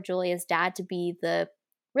for Julia's dad to be the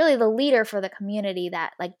really the leader for the community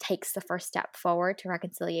that, like, takes the first step forward to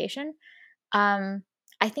reconciliation, um,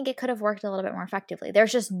 I think it could have worked a little bit more effectively.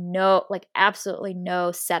 There's just no, like, absolutely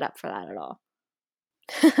no setup for that at all.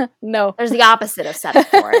 no. There's the opposite of setup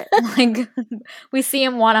for it. Like, we see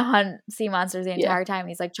him wanna hunt sea monsters the Yeah. entire time,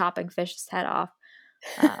 he's, like, chopping fish's head off.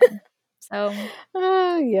 Um, so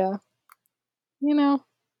Yeah. You know,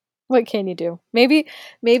 what can you do? Maybe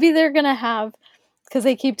they're gonna have because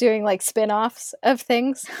they keep doing like spin-offs of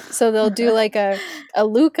things. So they'll do like a a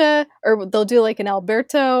Luca, or they'll do like an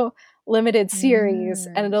Alberto limited series,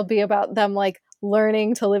 and it'll Mm. be about them like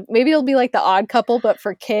learning to live. Maybe it'll be like the Odd Couple, but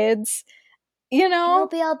for kids, you It'll know?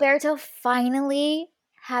 be Alberto finally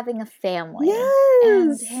having a family and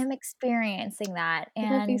Yes! him experiencing that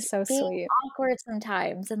It'll be and so being sweet. awkward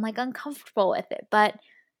sometimes and, like, uncomfortable with it, but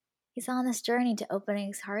he's on this journey to opening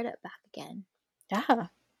his heart up back again. Yeah.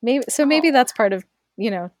 Maybe Oh, that's part of,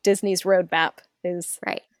 Disney's roadmap is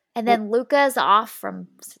right. And like, then Luca's off from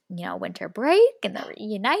winter break, and they're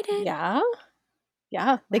reunited. yeah,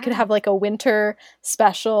 yeah. They could have Wow. like a winter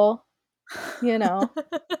special, you know.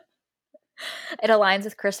 It aligns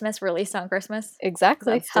with Christmas, released on Christmas, because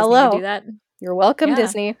Exactly. that's Disney would do Hello. that. You're welcome, Yeah.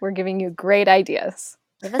 Disney. We're giving you great ideas.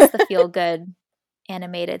 Give us the feel-good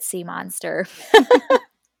animated sea monster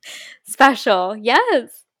special.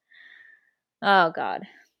 Yes. Oh god.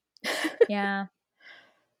 Yeah.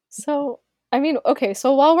 So, I mean, okay,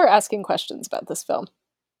 so while we're asking questions about this film,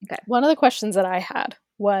 Okay. one of the questions that I had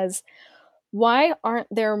was, why aren't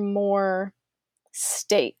there more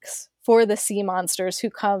stakes for the sea monsters who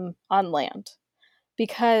come on land?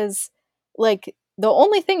 Because, like, the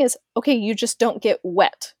only thing is, okay, you just don't get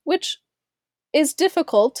wet, which is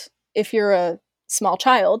difficult if you're a small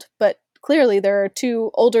child, but clearly there are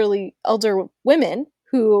two older women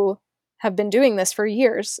who have been doing this for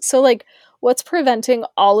years. So like, what's preventing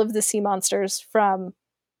all of the sea monsters from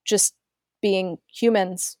just being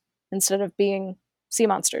humans instead of being sea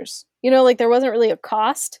monsters? Like there wasn't really a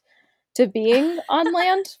cost to being on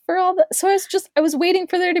land for all that. So I was waiting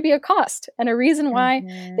for there to be a cost and a reason why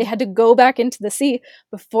they Mhm. had to go back into the sea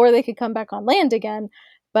before they could come back on land again.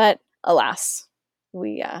 But alas,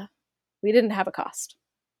 we didn't have a cost.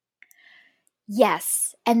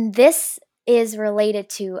 Yes, and this is related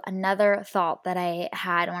to another thought that I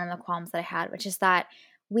had, one of the qualms that I had, which is that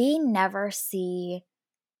we never see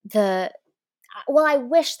the well, I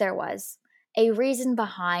wish there was a reason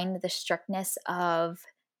behind the strictness of,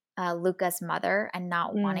 Luca's mother and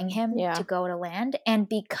not wanting him to Yeah, go to land, and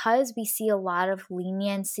because we see a lot of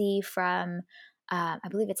leniency from, I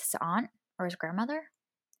believe it's his aunt or his grandmother?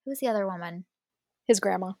 Who's the other woman? his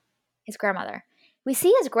grandma. His grandmother. We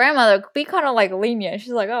see his grandmother be kinda, like, lenient.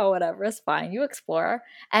 She's like, "Oh, whatever, it's fine, you explore."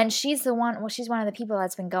 And she's one of the people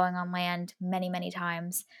that's been going on land many, many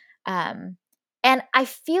times. Um, and I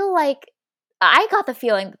feel like I got the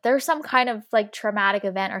feeling that there's some kind of, like, traumatic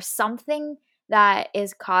event or something that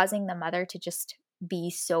is causing the mother to just be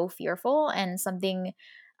so fearful and something,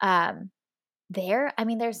 um, there. I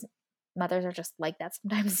mean, there's mothers are just like that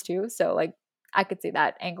sometimes too, so, like, I could see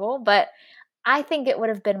that angle, but I think it would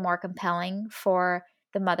have been more compelling for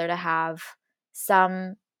the mother to have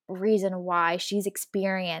some reason why she's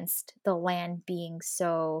experienced the land being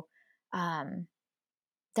so, um,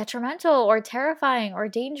 detrimental or terrifying or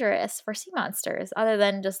dangerous for sea monsters other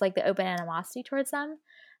than just, like, the open animosity towards them.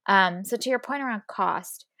 So to your point around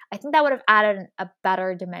cost, I think that would have added a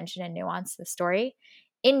better dimension and nuance to the story.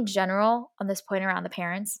 In general, on this point around the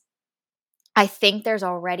parents, I think there's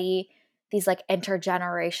already these, like,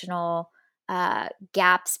 intergenerational,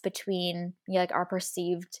 gaps between, like, our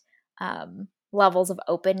perceived, levels of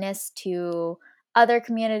openness to other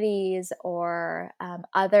communities or,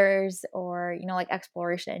 others or, like,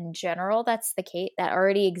 exploration in general that's the case that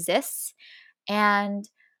already exists, and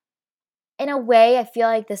in a way, I feel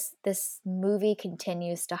like this movie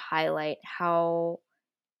continues to highlight how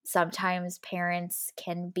sometimes parents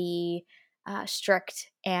can be strict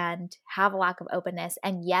and have a lack of openness.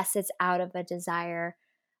 And yes, it's out of a desire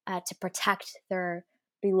to protect their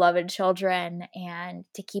beloved children and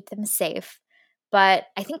to keep them safe. But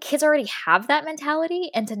I think kids already have that mentality,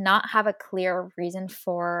 and to not have a clear reason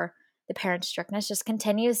for the parents' strictness just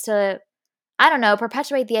continues to, I don't know,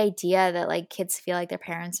 perpetuate the idea that like kids feel like their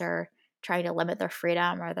parents are trying to limit their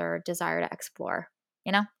freedom or their desire to explore,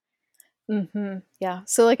 you know? Yeah.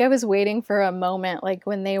 So like I was waiting for a moment like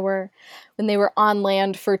when they were on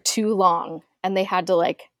land for too long and they had to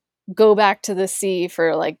like go back to the sea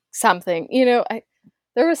for like something.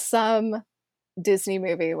 There was some Disney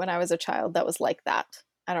movie when I was a child that was like that.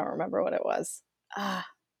 I don't remember what it was. Ah,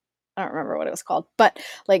 I don't remember what it was called, but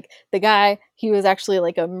like the guy, he was actually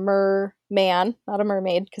like a merman, not a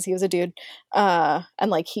mermaid, because he was a dude. And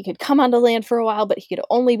like he could come onto land for a while, but he could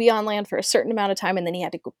only be on land for a certain amount of time, and then he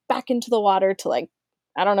had to go back into the water to like,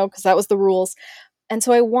 I don't know, because that was the rules. And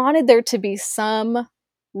so I wanted there to be some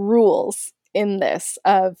rules in this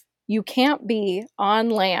of you can't be on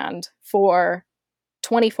land for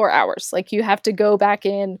 24 hours. Like you have to go back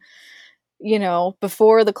in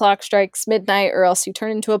before the clock strikes midnight or else you turn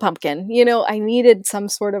into a pumpkin. I needed some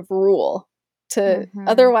sort of rule to Hmm.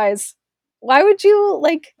 otherwise, why would you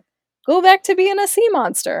like go back to being a sea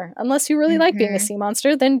monster. Unless you really like being a Mhm. sea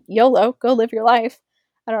monster, then YOLO, go live your life.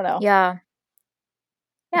 I don't know. Yeah.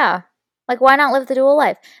 Yeah. Like, why not live the dual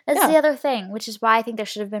life? That's Yeah. the other thing, which is why I think there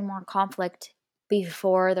should have been more conflict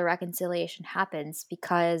before the reconciliation happens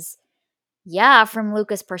because, yeah, from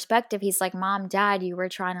Luca's perspective, he's like, "Mom, Dad, you were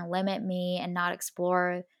trying to limit me and not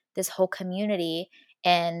explore this whole community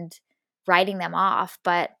and writing them off,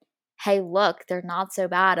 but hey, look, they're not so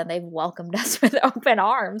bad and they've welcomed us with open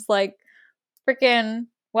arms. Like, freaking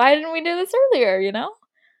why didn't we do this earlier, you know?"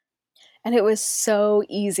 And it was so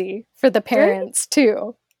easy for the Right? parents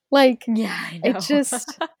too. Like, Yeah, I it know.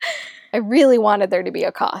 just I really wanted there to be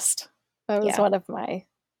a cost. That was Yeah. one of my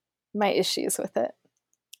issues with it.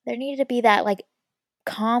 There needed to be that, like,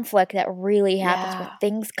 conflict that really happens where Yeah.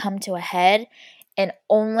 things come to a head, and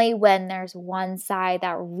only when there's one side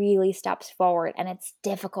that really steps forward, and it's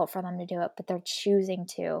difficult for them to do it, but they're choosing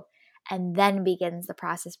to, and then begins the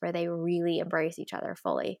process where they really embrace each other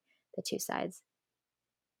fully, the 2 sides.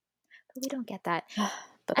 But we don't get that.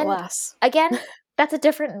 But And alas. again, that's a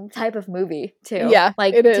different type of movie too. Yeah,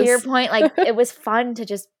 Like, it to your is. point, like, it was fun to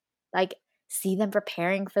just, like, see them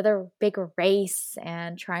preparing for their big race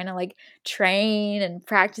and trying to, like, train and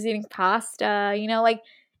practice eating pasta, like,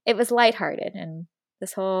 it was lighthearted, and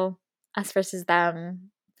this whole us versus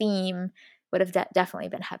them theme would have definitely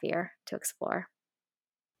been heavier to explore.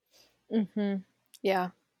 Mhm. Yeah.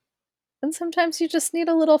 And sometimes you just need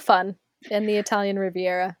a little fun in the Italian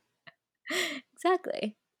Riviera.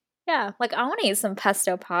 Exactly. Yeah, like, I wanna eat some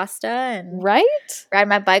pesto pasta and Right? ride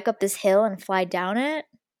my bike up this hill and fly down it.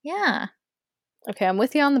 Yeah. Okay, I'm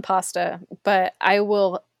with you on the pasta, but I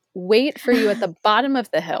will wait for you at the bottom of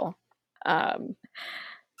the hill. Um,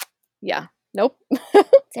 yeah. Nope.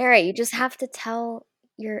 Sarah, you just have to tell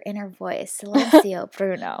your inner voice, Silencio,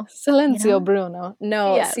 Bruno, you Silenzio know? Bruno.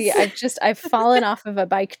 No, see, Yes. I've fallen off of a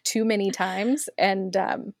bike too many times, and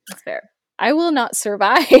That's fair. I will not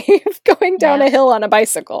survive going down Yeah. a hill on a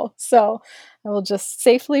bicycle. So I will just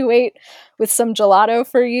safely wait with some gelato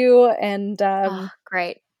for you, and Oh,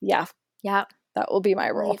 great. yeah, Yep. that will be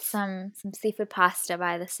my We'll role. eat some seafood pasta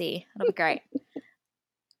by the sea. It'll be great.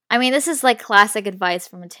 I mean, this is like classic advice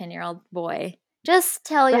from a 10-year-old boy. Just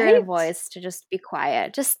tell your inner Right? voice to just be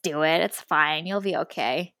quiet. Just do it. It's fine. You'll be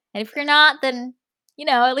okay. And if you're not, then,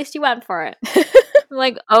 at least you went for it. I'm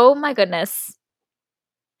like, oh my goodness.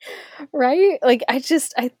 Right? Like,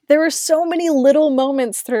 there were so many little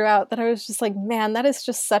moments throughout that I was just like, "Man, that is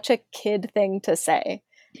just such a kid thing to say."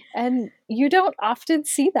 And you don't often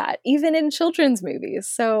see that, even in children's movies.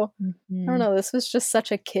 So, I don't Mhm. know, this was just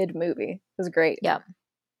such a kid movie. It was great. Yep.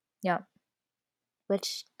 Yep.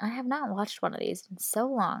 Which I have not watched one of these in so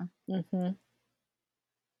long. Mhm.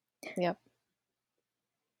 Yep.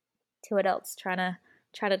 Two adults try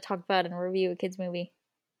to talk about and review a kids movie.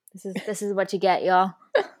 This is what you get, y'all.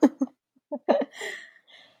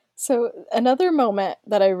 So, another moment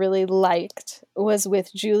that I really liked was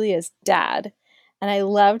with Julia's dad. And I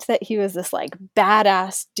loved that he was this like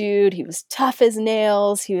badass dude. He was tough as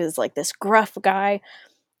nails. He was like this gruff guy.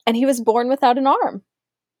 And he was born without an arm.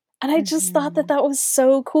 And I just thought that Mhm. that was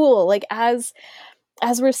so cool. Like, as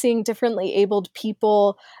we're seeing differently abled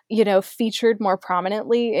people, featured more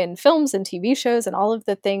prominently in films and TV shows and all of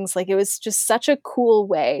the things, like, it was just such a cool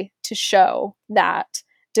way to show that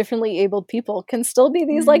differently abled people can still be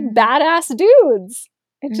these, like, Mhm. badass dudes.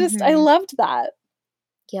 I Mhm. loved that.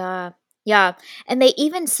 Yeah. Yeah, and they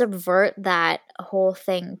even subvert that whole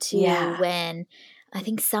thing too Yeah. when I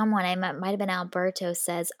think someone, I might have been Alberto,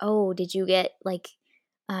 says, "Oh, did you get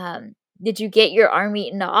your arm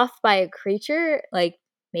eaten off by a creature, like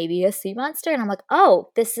maybe a sea monster?" And I'm like,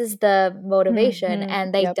 "Oh, this is the motivation," Mhm.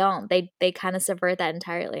 and they Yep. don't. They kinda subvert that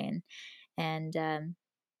entirely, and,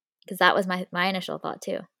 'cause that was my initial thought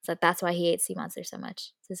too. So that's why he hates sea monsters so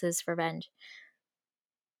much. This is revenge.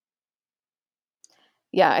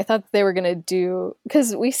 Yeah, I thought they were gonna do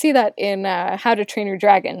because we see that in, How to Train Your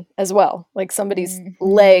Dragon as well, like, somebody's Mhm.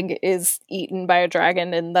 leg is eaten by a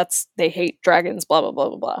dragon, and that's they hate dragons, blah, blah, blah,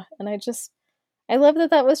 blah, blah, and I love that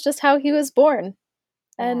that was just how he was born,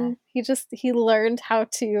 Yeah. and he learned how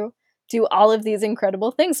to do all of these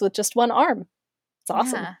incredible things with just one arm. It's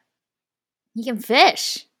awesome. Yeah. He can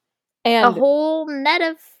fish. A And whole net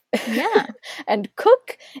of yeah. and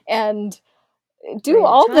cook and do Raise a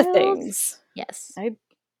all the child. things. Yes. I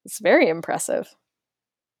It's very impressive.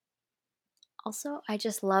 Also, I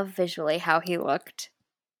just love visually how he looked.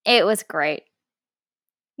 It was great.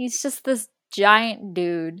 He's just this giant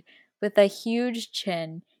dude with a huge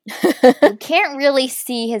chin. You can't really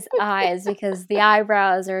see his eyes because the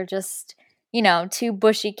eyebrows are just, 2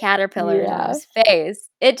 bushy caterpillars on Yeah. his face.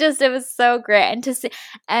 It was so great, and to see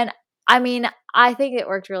and I mean, I think it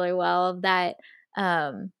worked really well that,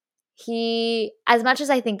 he as much as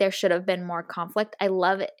I think there should have been more conflict, I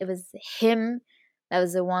love it. It was him that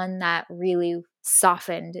was the one that really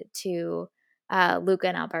softened to, Luca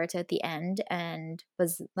and Alberto at the end and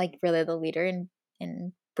was, like, really the leader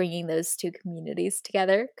in bringing those 2 communities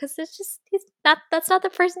together. Because it's just he's not that's not the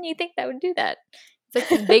person you think that would do that. It's like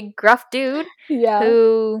this big gruff dude Yeah.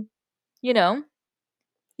 who, you know,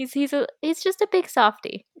 he's just a big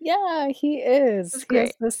softy. Yeah, he It is. was He has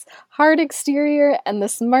great. this hard exterior and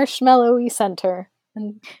this marshmallowy center,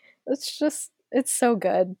 and it's so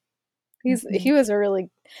good. He Mhm. was a really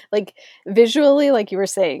like, visually, like you were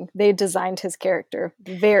saying, they designed his character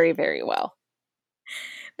very, very well.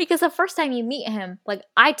 Because the first time you meet him, like,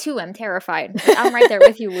 I too am terrified. Like, I'm right there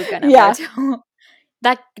with you, Luca and Yeah. Umberto.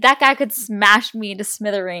 That guy could smash me to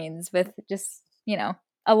smithereens with just,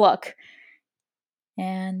 a look.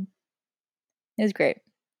 And it was great.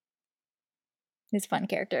 He's a fun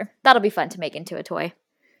character. That'll be fun to make into a toy.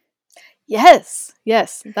 Yes.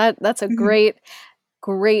 Yes. That's a Mhm. great,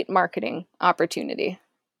 great marketing opportunity.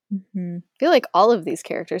 Mhm. I feel like all of these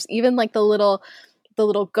characters, even like the little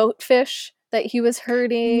goatfish that he was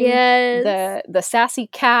herding, Yes. the sassy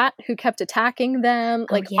cat who kept attacking them,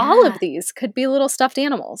 Oh, like all of yeah. these could be little stuffed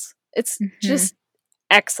animals. It's Mhm. just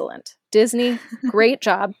excellent. Disney, great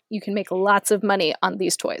job. You can make lots of money on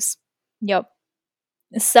these toys. Yep.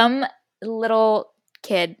 Some little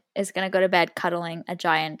kid is gonna go to bed cuddling a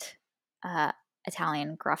giant, uh,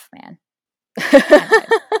 Italian gruff man. I'm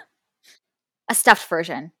good. A stuffed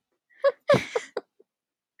version.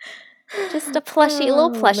 Just a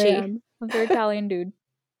little Oh plushie man. of their Italian dude.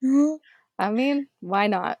 Mhm. I mean, why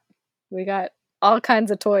not? We got all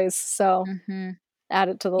kinds of toys, so add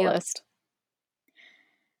it to the Yep. list.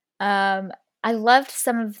 Um, I loved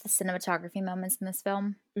some of the cinematography moments in this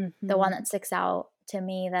film. The one Mhm. that sticks out to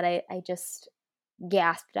me that I just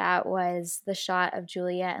gasped at was the shot of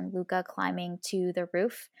Julia and Luca climbing to the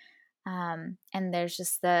roof. And there's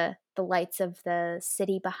just the lights of the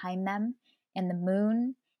city behind them and the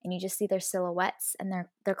moon, and you just see their silhouettes, and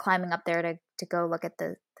they're climbing up there to go look at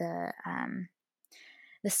the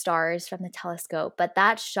stars from the telescope. But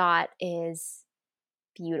that shot is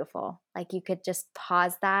beautiful. Like, you could just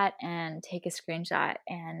pause that and take a screenshot,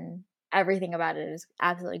 and everything about it is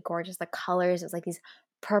absolutely gorgeous. The colors, it was like these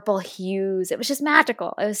purple hues. It was just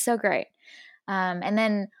magical. It was so great. And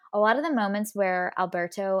then a lot of the moments where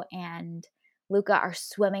Alberto and Luca are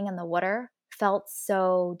swimming in the water felt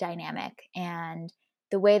so dynamic. And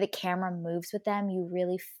the way the camera moves with them, you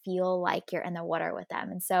really feel like you're in the water with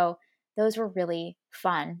them. And so those were really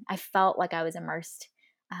fun. I felt like I was immersed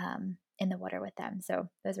in the water with them. So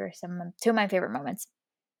those were two of my favorite moments.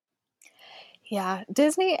 Yeah,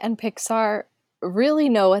 Disney and Pixar really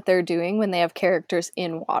know what they're doing when they have characters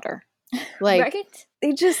in water. Like, Right?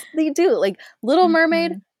 they do. Like, Little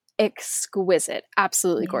Mermaid, Hmm. exquisite,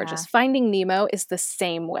 absolutely Yeah. gorgeous. Finding Nemo is the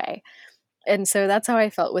same way. And so that's how I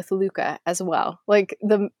felt with Luca as well. Like,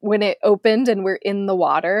 the when it opened and we're in the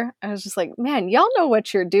water, I was just like, "Man, y'all know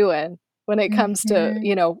what you're doing when it comes to,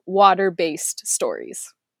 Hmm. water-based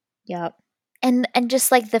stories." Yep. And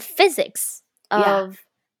just like the physics Yeah. of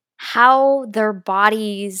how their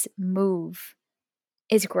bodies move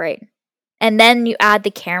is great. And then you add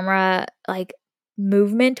the camera like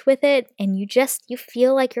movement with it, and you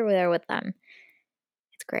feel like you're there with them.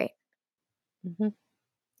 It's great. Mhm.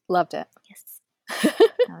 Loved it. Yes.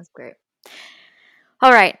 That was great.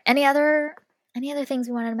 All right. Any other things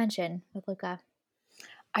we wanted to mention with Luca?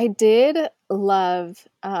 I did love,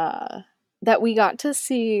 that we got to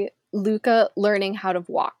see Luca learning how to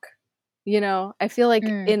walk. I feel like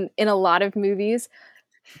Mm. in a lot of movies,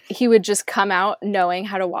 he would just come out knowing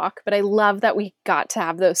how to walk, but I love that we got to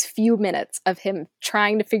have those few minutes of him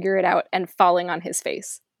trying to figure it out and falling on his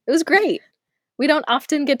face. It was great. We don't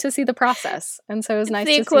often get to see the process, and so it was It's nice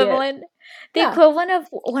to see it. the Yeah. equivalent of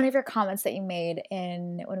one of your comments that you made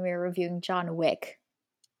in when we were reviewing John Wick,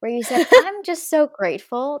 where you said, "I'm just so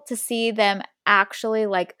grateful to see them actually,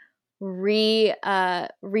 like,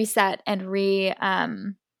 reset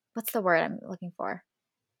and what's the word I'm looking for?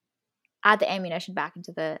 Add the ammunition back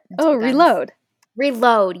into Oh, the guns. reload.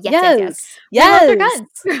 Reload, yes, yes, yes. Yes. Reload their Yes.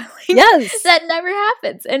 guns." Like, Yes. that never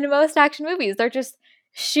happens in most action movies. They're just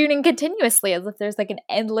shooting continuously as if there's, like, an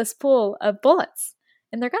endless pool of bullets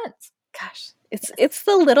in their guns. Gosh, it's Yes. it's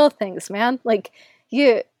the little things, man. Like,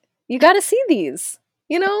 you got to see these.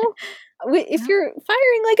 You know, if Yep. you're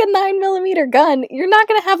firing like a 9 millimeter gun, you're not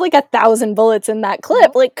gonna have like 1,000 bullets in that clip.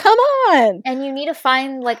 Nope. Like, come on. And you need to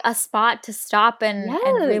find, like, a spot to stop and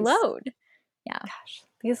Yes. reload. Yeah. Gosh,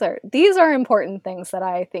 these are important things that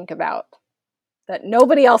I think about that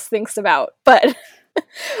nobody else thinks about. But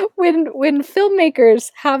when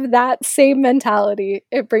filmmakers have that same mentality,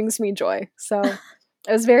 it brings me joy. So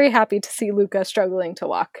I was very happy to see Luca struggling to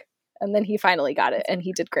walk. And then he finally got it and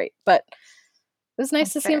he did great. But it was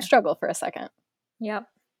nice That's to see him fair. struggle for a second. Yep.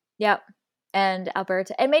 Yep. And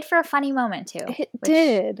Alberto, it made for a funny moment too. It which,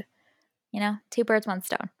 did. Two birds, one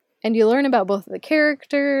stone. And you learn about both of the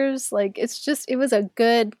characters. Like, it was a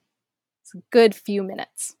good few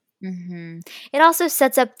minutes. Mm-hmm. It also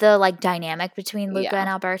sets up the dynamic between Luca and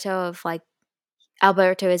Alberto of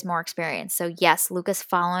Alberto is more experienced. So yes, Luca's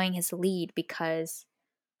following his lead because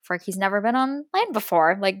he's never been on land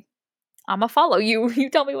before. I'ma follow you. You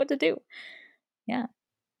tell me what to do. Yeah.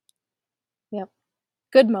 Yep.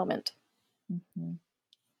 Good moment. Mm-hmm.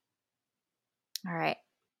 All right.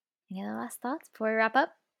 Any other last thoughts before we wrap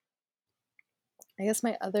up? I guess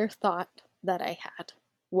my other thought that I had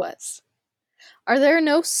was, are there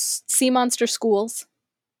no sea monster schools?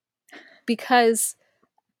 Because,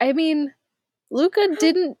 I mean, Luca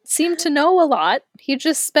didn't seem to know a lot. He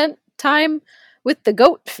just spent time with the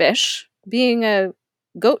goatfish, being a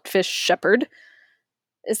goatfish shepherd.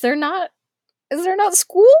 Is there not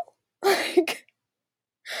school? Like,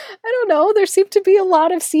 I don't know. There seem to be a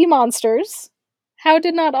lot of sea monsters. How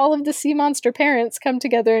did not all of the sea monster parents come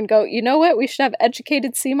together and go, you know what? We should have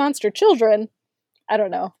educated sea monster children. I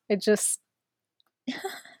don't know. I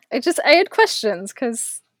had questions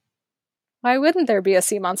because why wouldn't there be a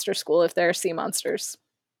sea monster school if there are sea monsters?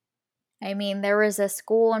 I mean, there was a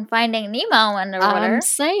school in Finding Nemo underwater. I'm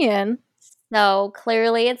saying. So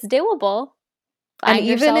clearly it's doable. And Find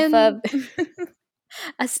even yourself in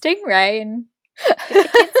a stingray and get the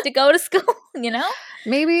kids to go to school,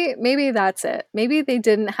 maybe that's it. Maybe they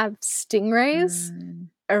didn't have stingrays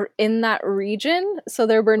or in that region, so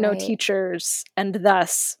there were no teachers, and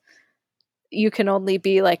thus you can only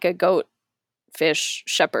be like a goatfish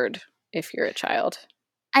shepherd if you're a child.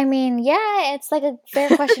 I mean, yeah, it's like a fair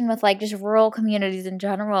question with just rural communities in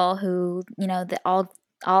general who,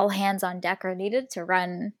 all hands on deck are needed to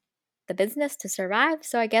run the business to survive.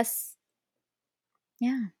 So I guess,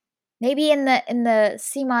 yeah, maybe in the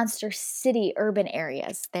sea monster city urban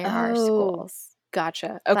areas there are schools.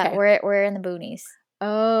 Gotcha. Okay. But we're in the boonies.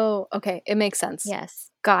 Oh, okay. It makes sense. Yes.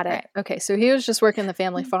 Got it. Right. Okay, so he was just working the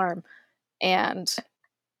family farm and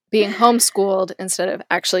being homeschooled instead of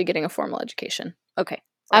actually getting a formal education. Okay.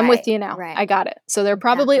 I'm with you now. Right. I got it. So there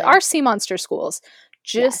probably are sea monster schools,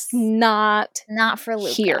 just not for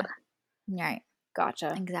Luca. here. Right.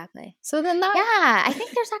 Gotcha. Exactly. So then that Yeah, I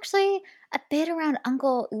think there's actually a bit around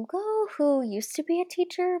Uncle Ugo who used to be a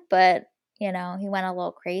teacher, but he went a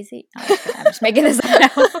little crazy. No, I'm just making this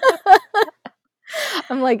up now.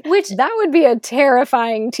 I'm like, that would be a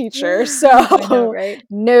terrifying teacher. So I know, right?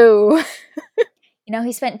 No.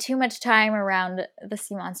 He spent too much time around the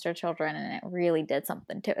sea monster children and it really did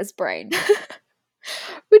something to his brain.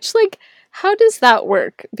 Which, how does that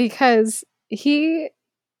work? Because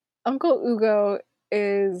Uncle Ugo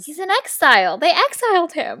he's in exile. They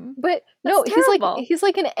exiled him. But That's no, terrible. he's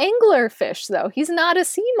like an anglerfish though. He's not a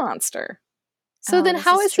sea monster. So then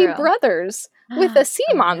how is he brothers with a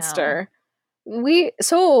sea monster?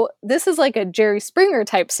 So this is like a Jerry Springer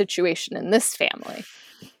type situation in this family.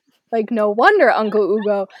 No wonder Uncle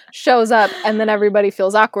Ugo shows up and then everybody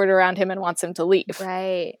feels awkward around him and wants him to leave.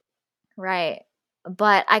 Right. Right.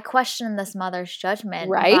 But I question this mother's judgment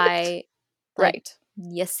Right? Right.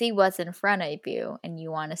 You see what's in front of you and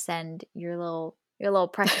you want to send your little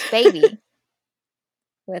precious baby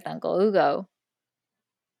with Uncle Ugo,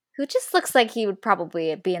 who just looks like he would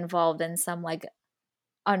probably be involved in some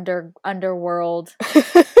underworld,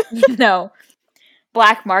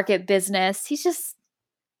 black market business. He's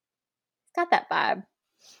got that vibe.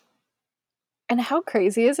 And how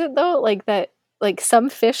crazy is it though? That some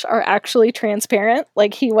fish are actually transparent,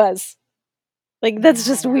 like he was. That's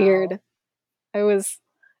just weird.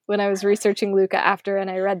 When I was researching Luca after and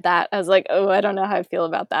I read that, I was like, oh, I don't know how I feel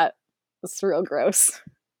about that. It's real gross.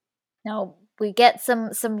 No, we get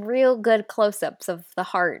some real good close-ups of the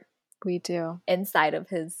heart. We do. Inside of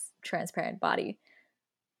his transparent body.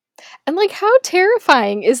 And how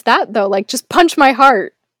terrifying is that though? Just punch my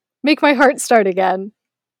heart. Make my heart start again.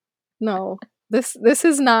 No. This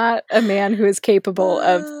is not a man who is capable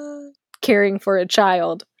of caring for a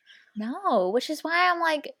child. No, which is why I'm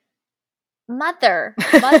like, Mother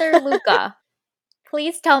Luca,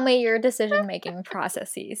 please tell me your decision-making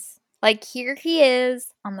processes. Here he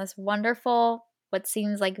is on this wonderful, what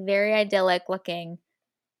seems like very idyllic looking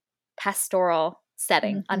pastoral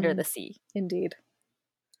setting under the sea. Indeed.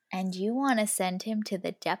 And you want to send him to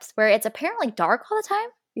the depths where it's apparently dark all the time?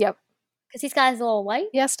 Yep. Because he's got his little light?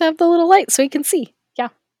 He has to have the little light so he can see. Yeah.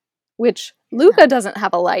 Which Yeah. Luca doesn't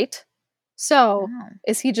have a light. So Oh.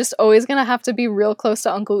 is he just always going to have to be real close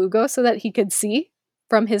to Uncle Ugo so that he could see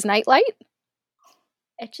from his nightlight?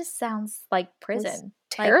 It just sounds like It's prison.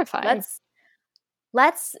 terrifying. Like,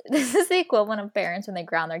 let's this is the equivalent of parents when they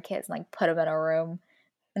ground their kids and like put them in a room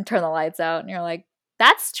and turn the lights out and you're like,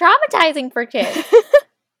 that's traumatizing for kids.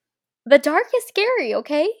 The dark is scary,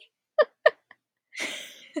 okay?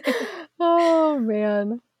 Oh,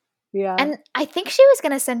 man. Yeah. And I think she was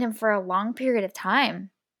going to send him for a long period of time,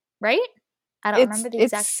 right? I don't remember the It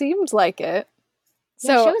exact. seemed like it.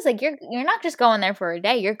 Yeah, So she was like, you're not just going there for a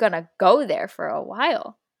day. You're going to go there for a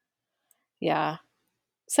while. yeah.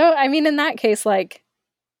 So, I mean, in that case, like,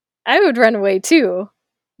 I would run away too.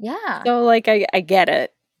 Yeah. So, like, I get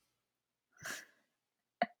it.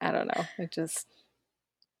 I don't know.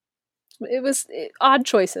 Odd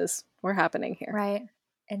choices were happening here. Right.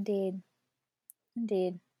 Indeed. And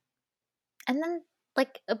then,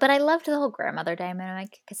 like, but I loved the whole grandmother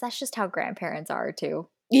dynamic because that's just how grandparents are too.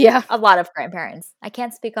 Yeah. A lot of grandparents. I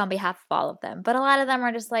can't speak on behalf of all of them, but a lot of them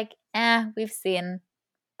are just like, we've seen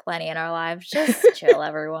plenty in our lives. Just chill,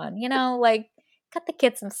 everyone. Like, cut the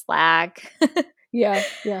kids some slack. Yeah.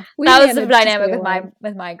 We That was the managed to dynamic stay with alive.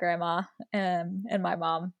 my grandma and my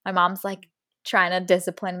mom. My mom's like trying to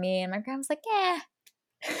discipline me, and my grandma's like,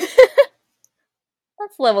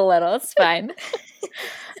 let's live a little. It's fine.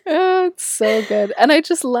 Oh, it's so good. And I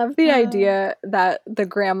just love the idea that the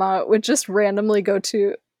grandma would just randomly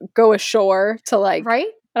go ashore to, like, Right?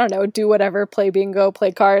 I don't know, do whatever, play bingo,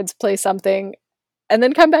 play cards, play something, and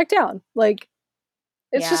then come back down. Like,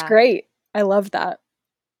 it's just Yeah. great. I love that.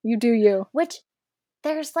 You do you. Which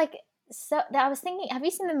there's like, so I was thinking, have you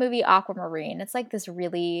seen the movie Aquamarine? It's like this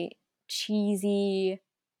really cheesy,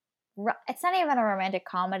 it's not even a romantic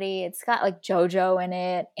comedy. It's got like JoJo in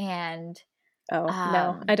it and Oh,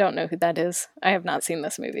 no. I don't know who that is. I have not seen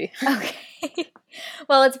this movie. okay.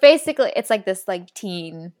 Well, it's like this like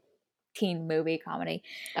teen movie comedy.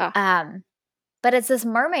 But it's this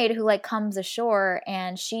mermaid who like comes ashore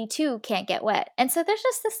and she too can't get wet. And so there's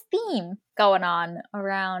just this theme going on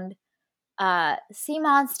around sea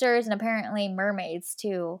monsters and apparently mermaids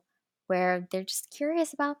too, where they're just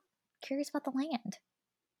curious about the land.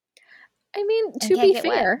 I mean, And to can't be get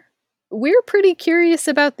wet. fair, we're pretty curious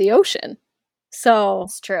about the ocean. So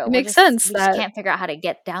It's true. it makes sense we just that can't figure out how to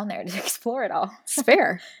get down there to explore it all. it's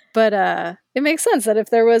fair. But it makes sense that if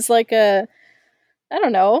there was like I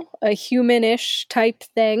don't know, a human-ish type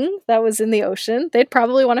thing that was in the ocean, they'd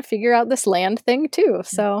probably want to figure out this land thing too.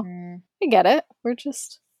 So I get it.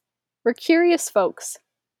 We're curious folks.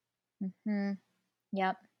 Mm-hmm.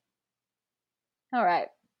 Yep. All right.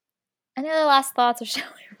 Any other last thoughts or shall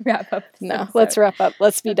we wrap up this episode? Let's wrap up.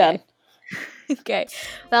 Let's be done. Okay.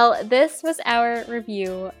 Well, this was our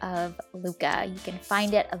review of Luca. You can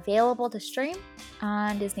find it available to stream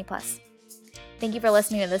on Disney+. Thank you for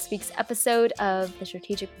listening to this week's episode of the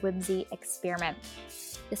Strategic Whimsy Experiment.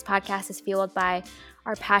 This podcast is fueled by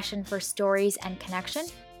our passion for stories and connection,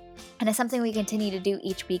 and it's something we continue to do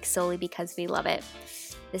each week solely because we love it.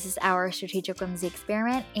 This is our Strategic Whimsy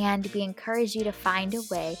Experiment, and we encourage you to find a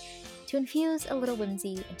way to infuse a little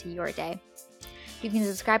whimsy into your day. You can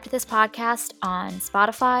subscribe to this podcast on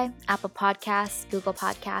Spotify, Apple Podcasts, Google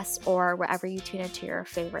Podcasts, or wherever you tune into your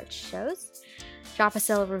favorite shows. Drop us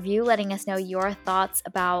a review letting us know your thoughts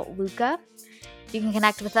about Luca. You can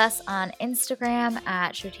connect with us on Instagram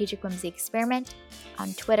at Strategic Whimsy Experiment,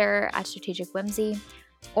 on Twitter at Strategic Whimsy,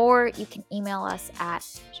 or you can email us at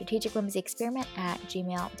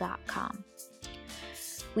strategicwhimsyexperiment@gmail.com.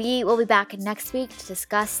 We will be back next week to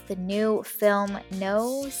discuss the new film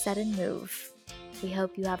No Sudden Move. We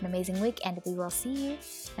hope you have an amazing week, and we will see you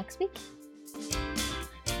next week.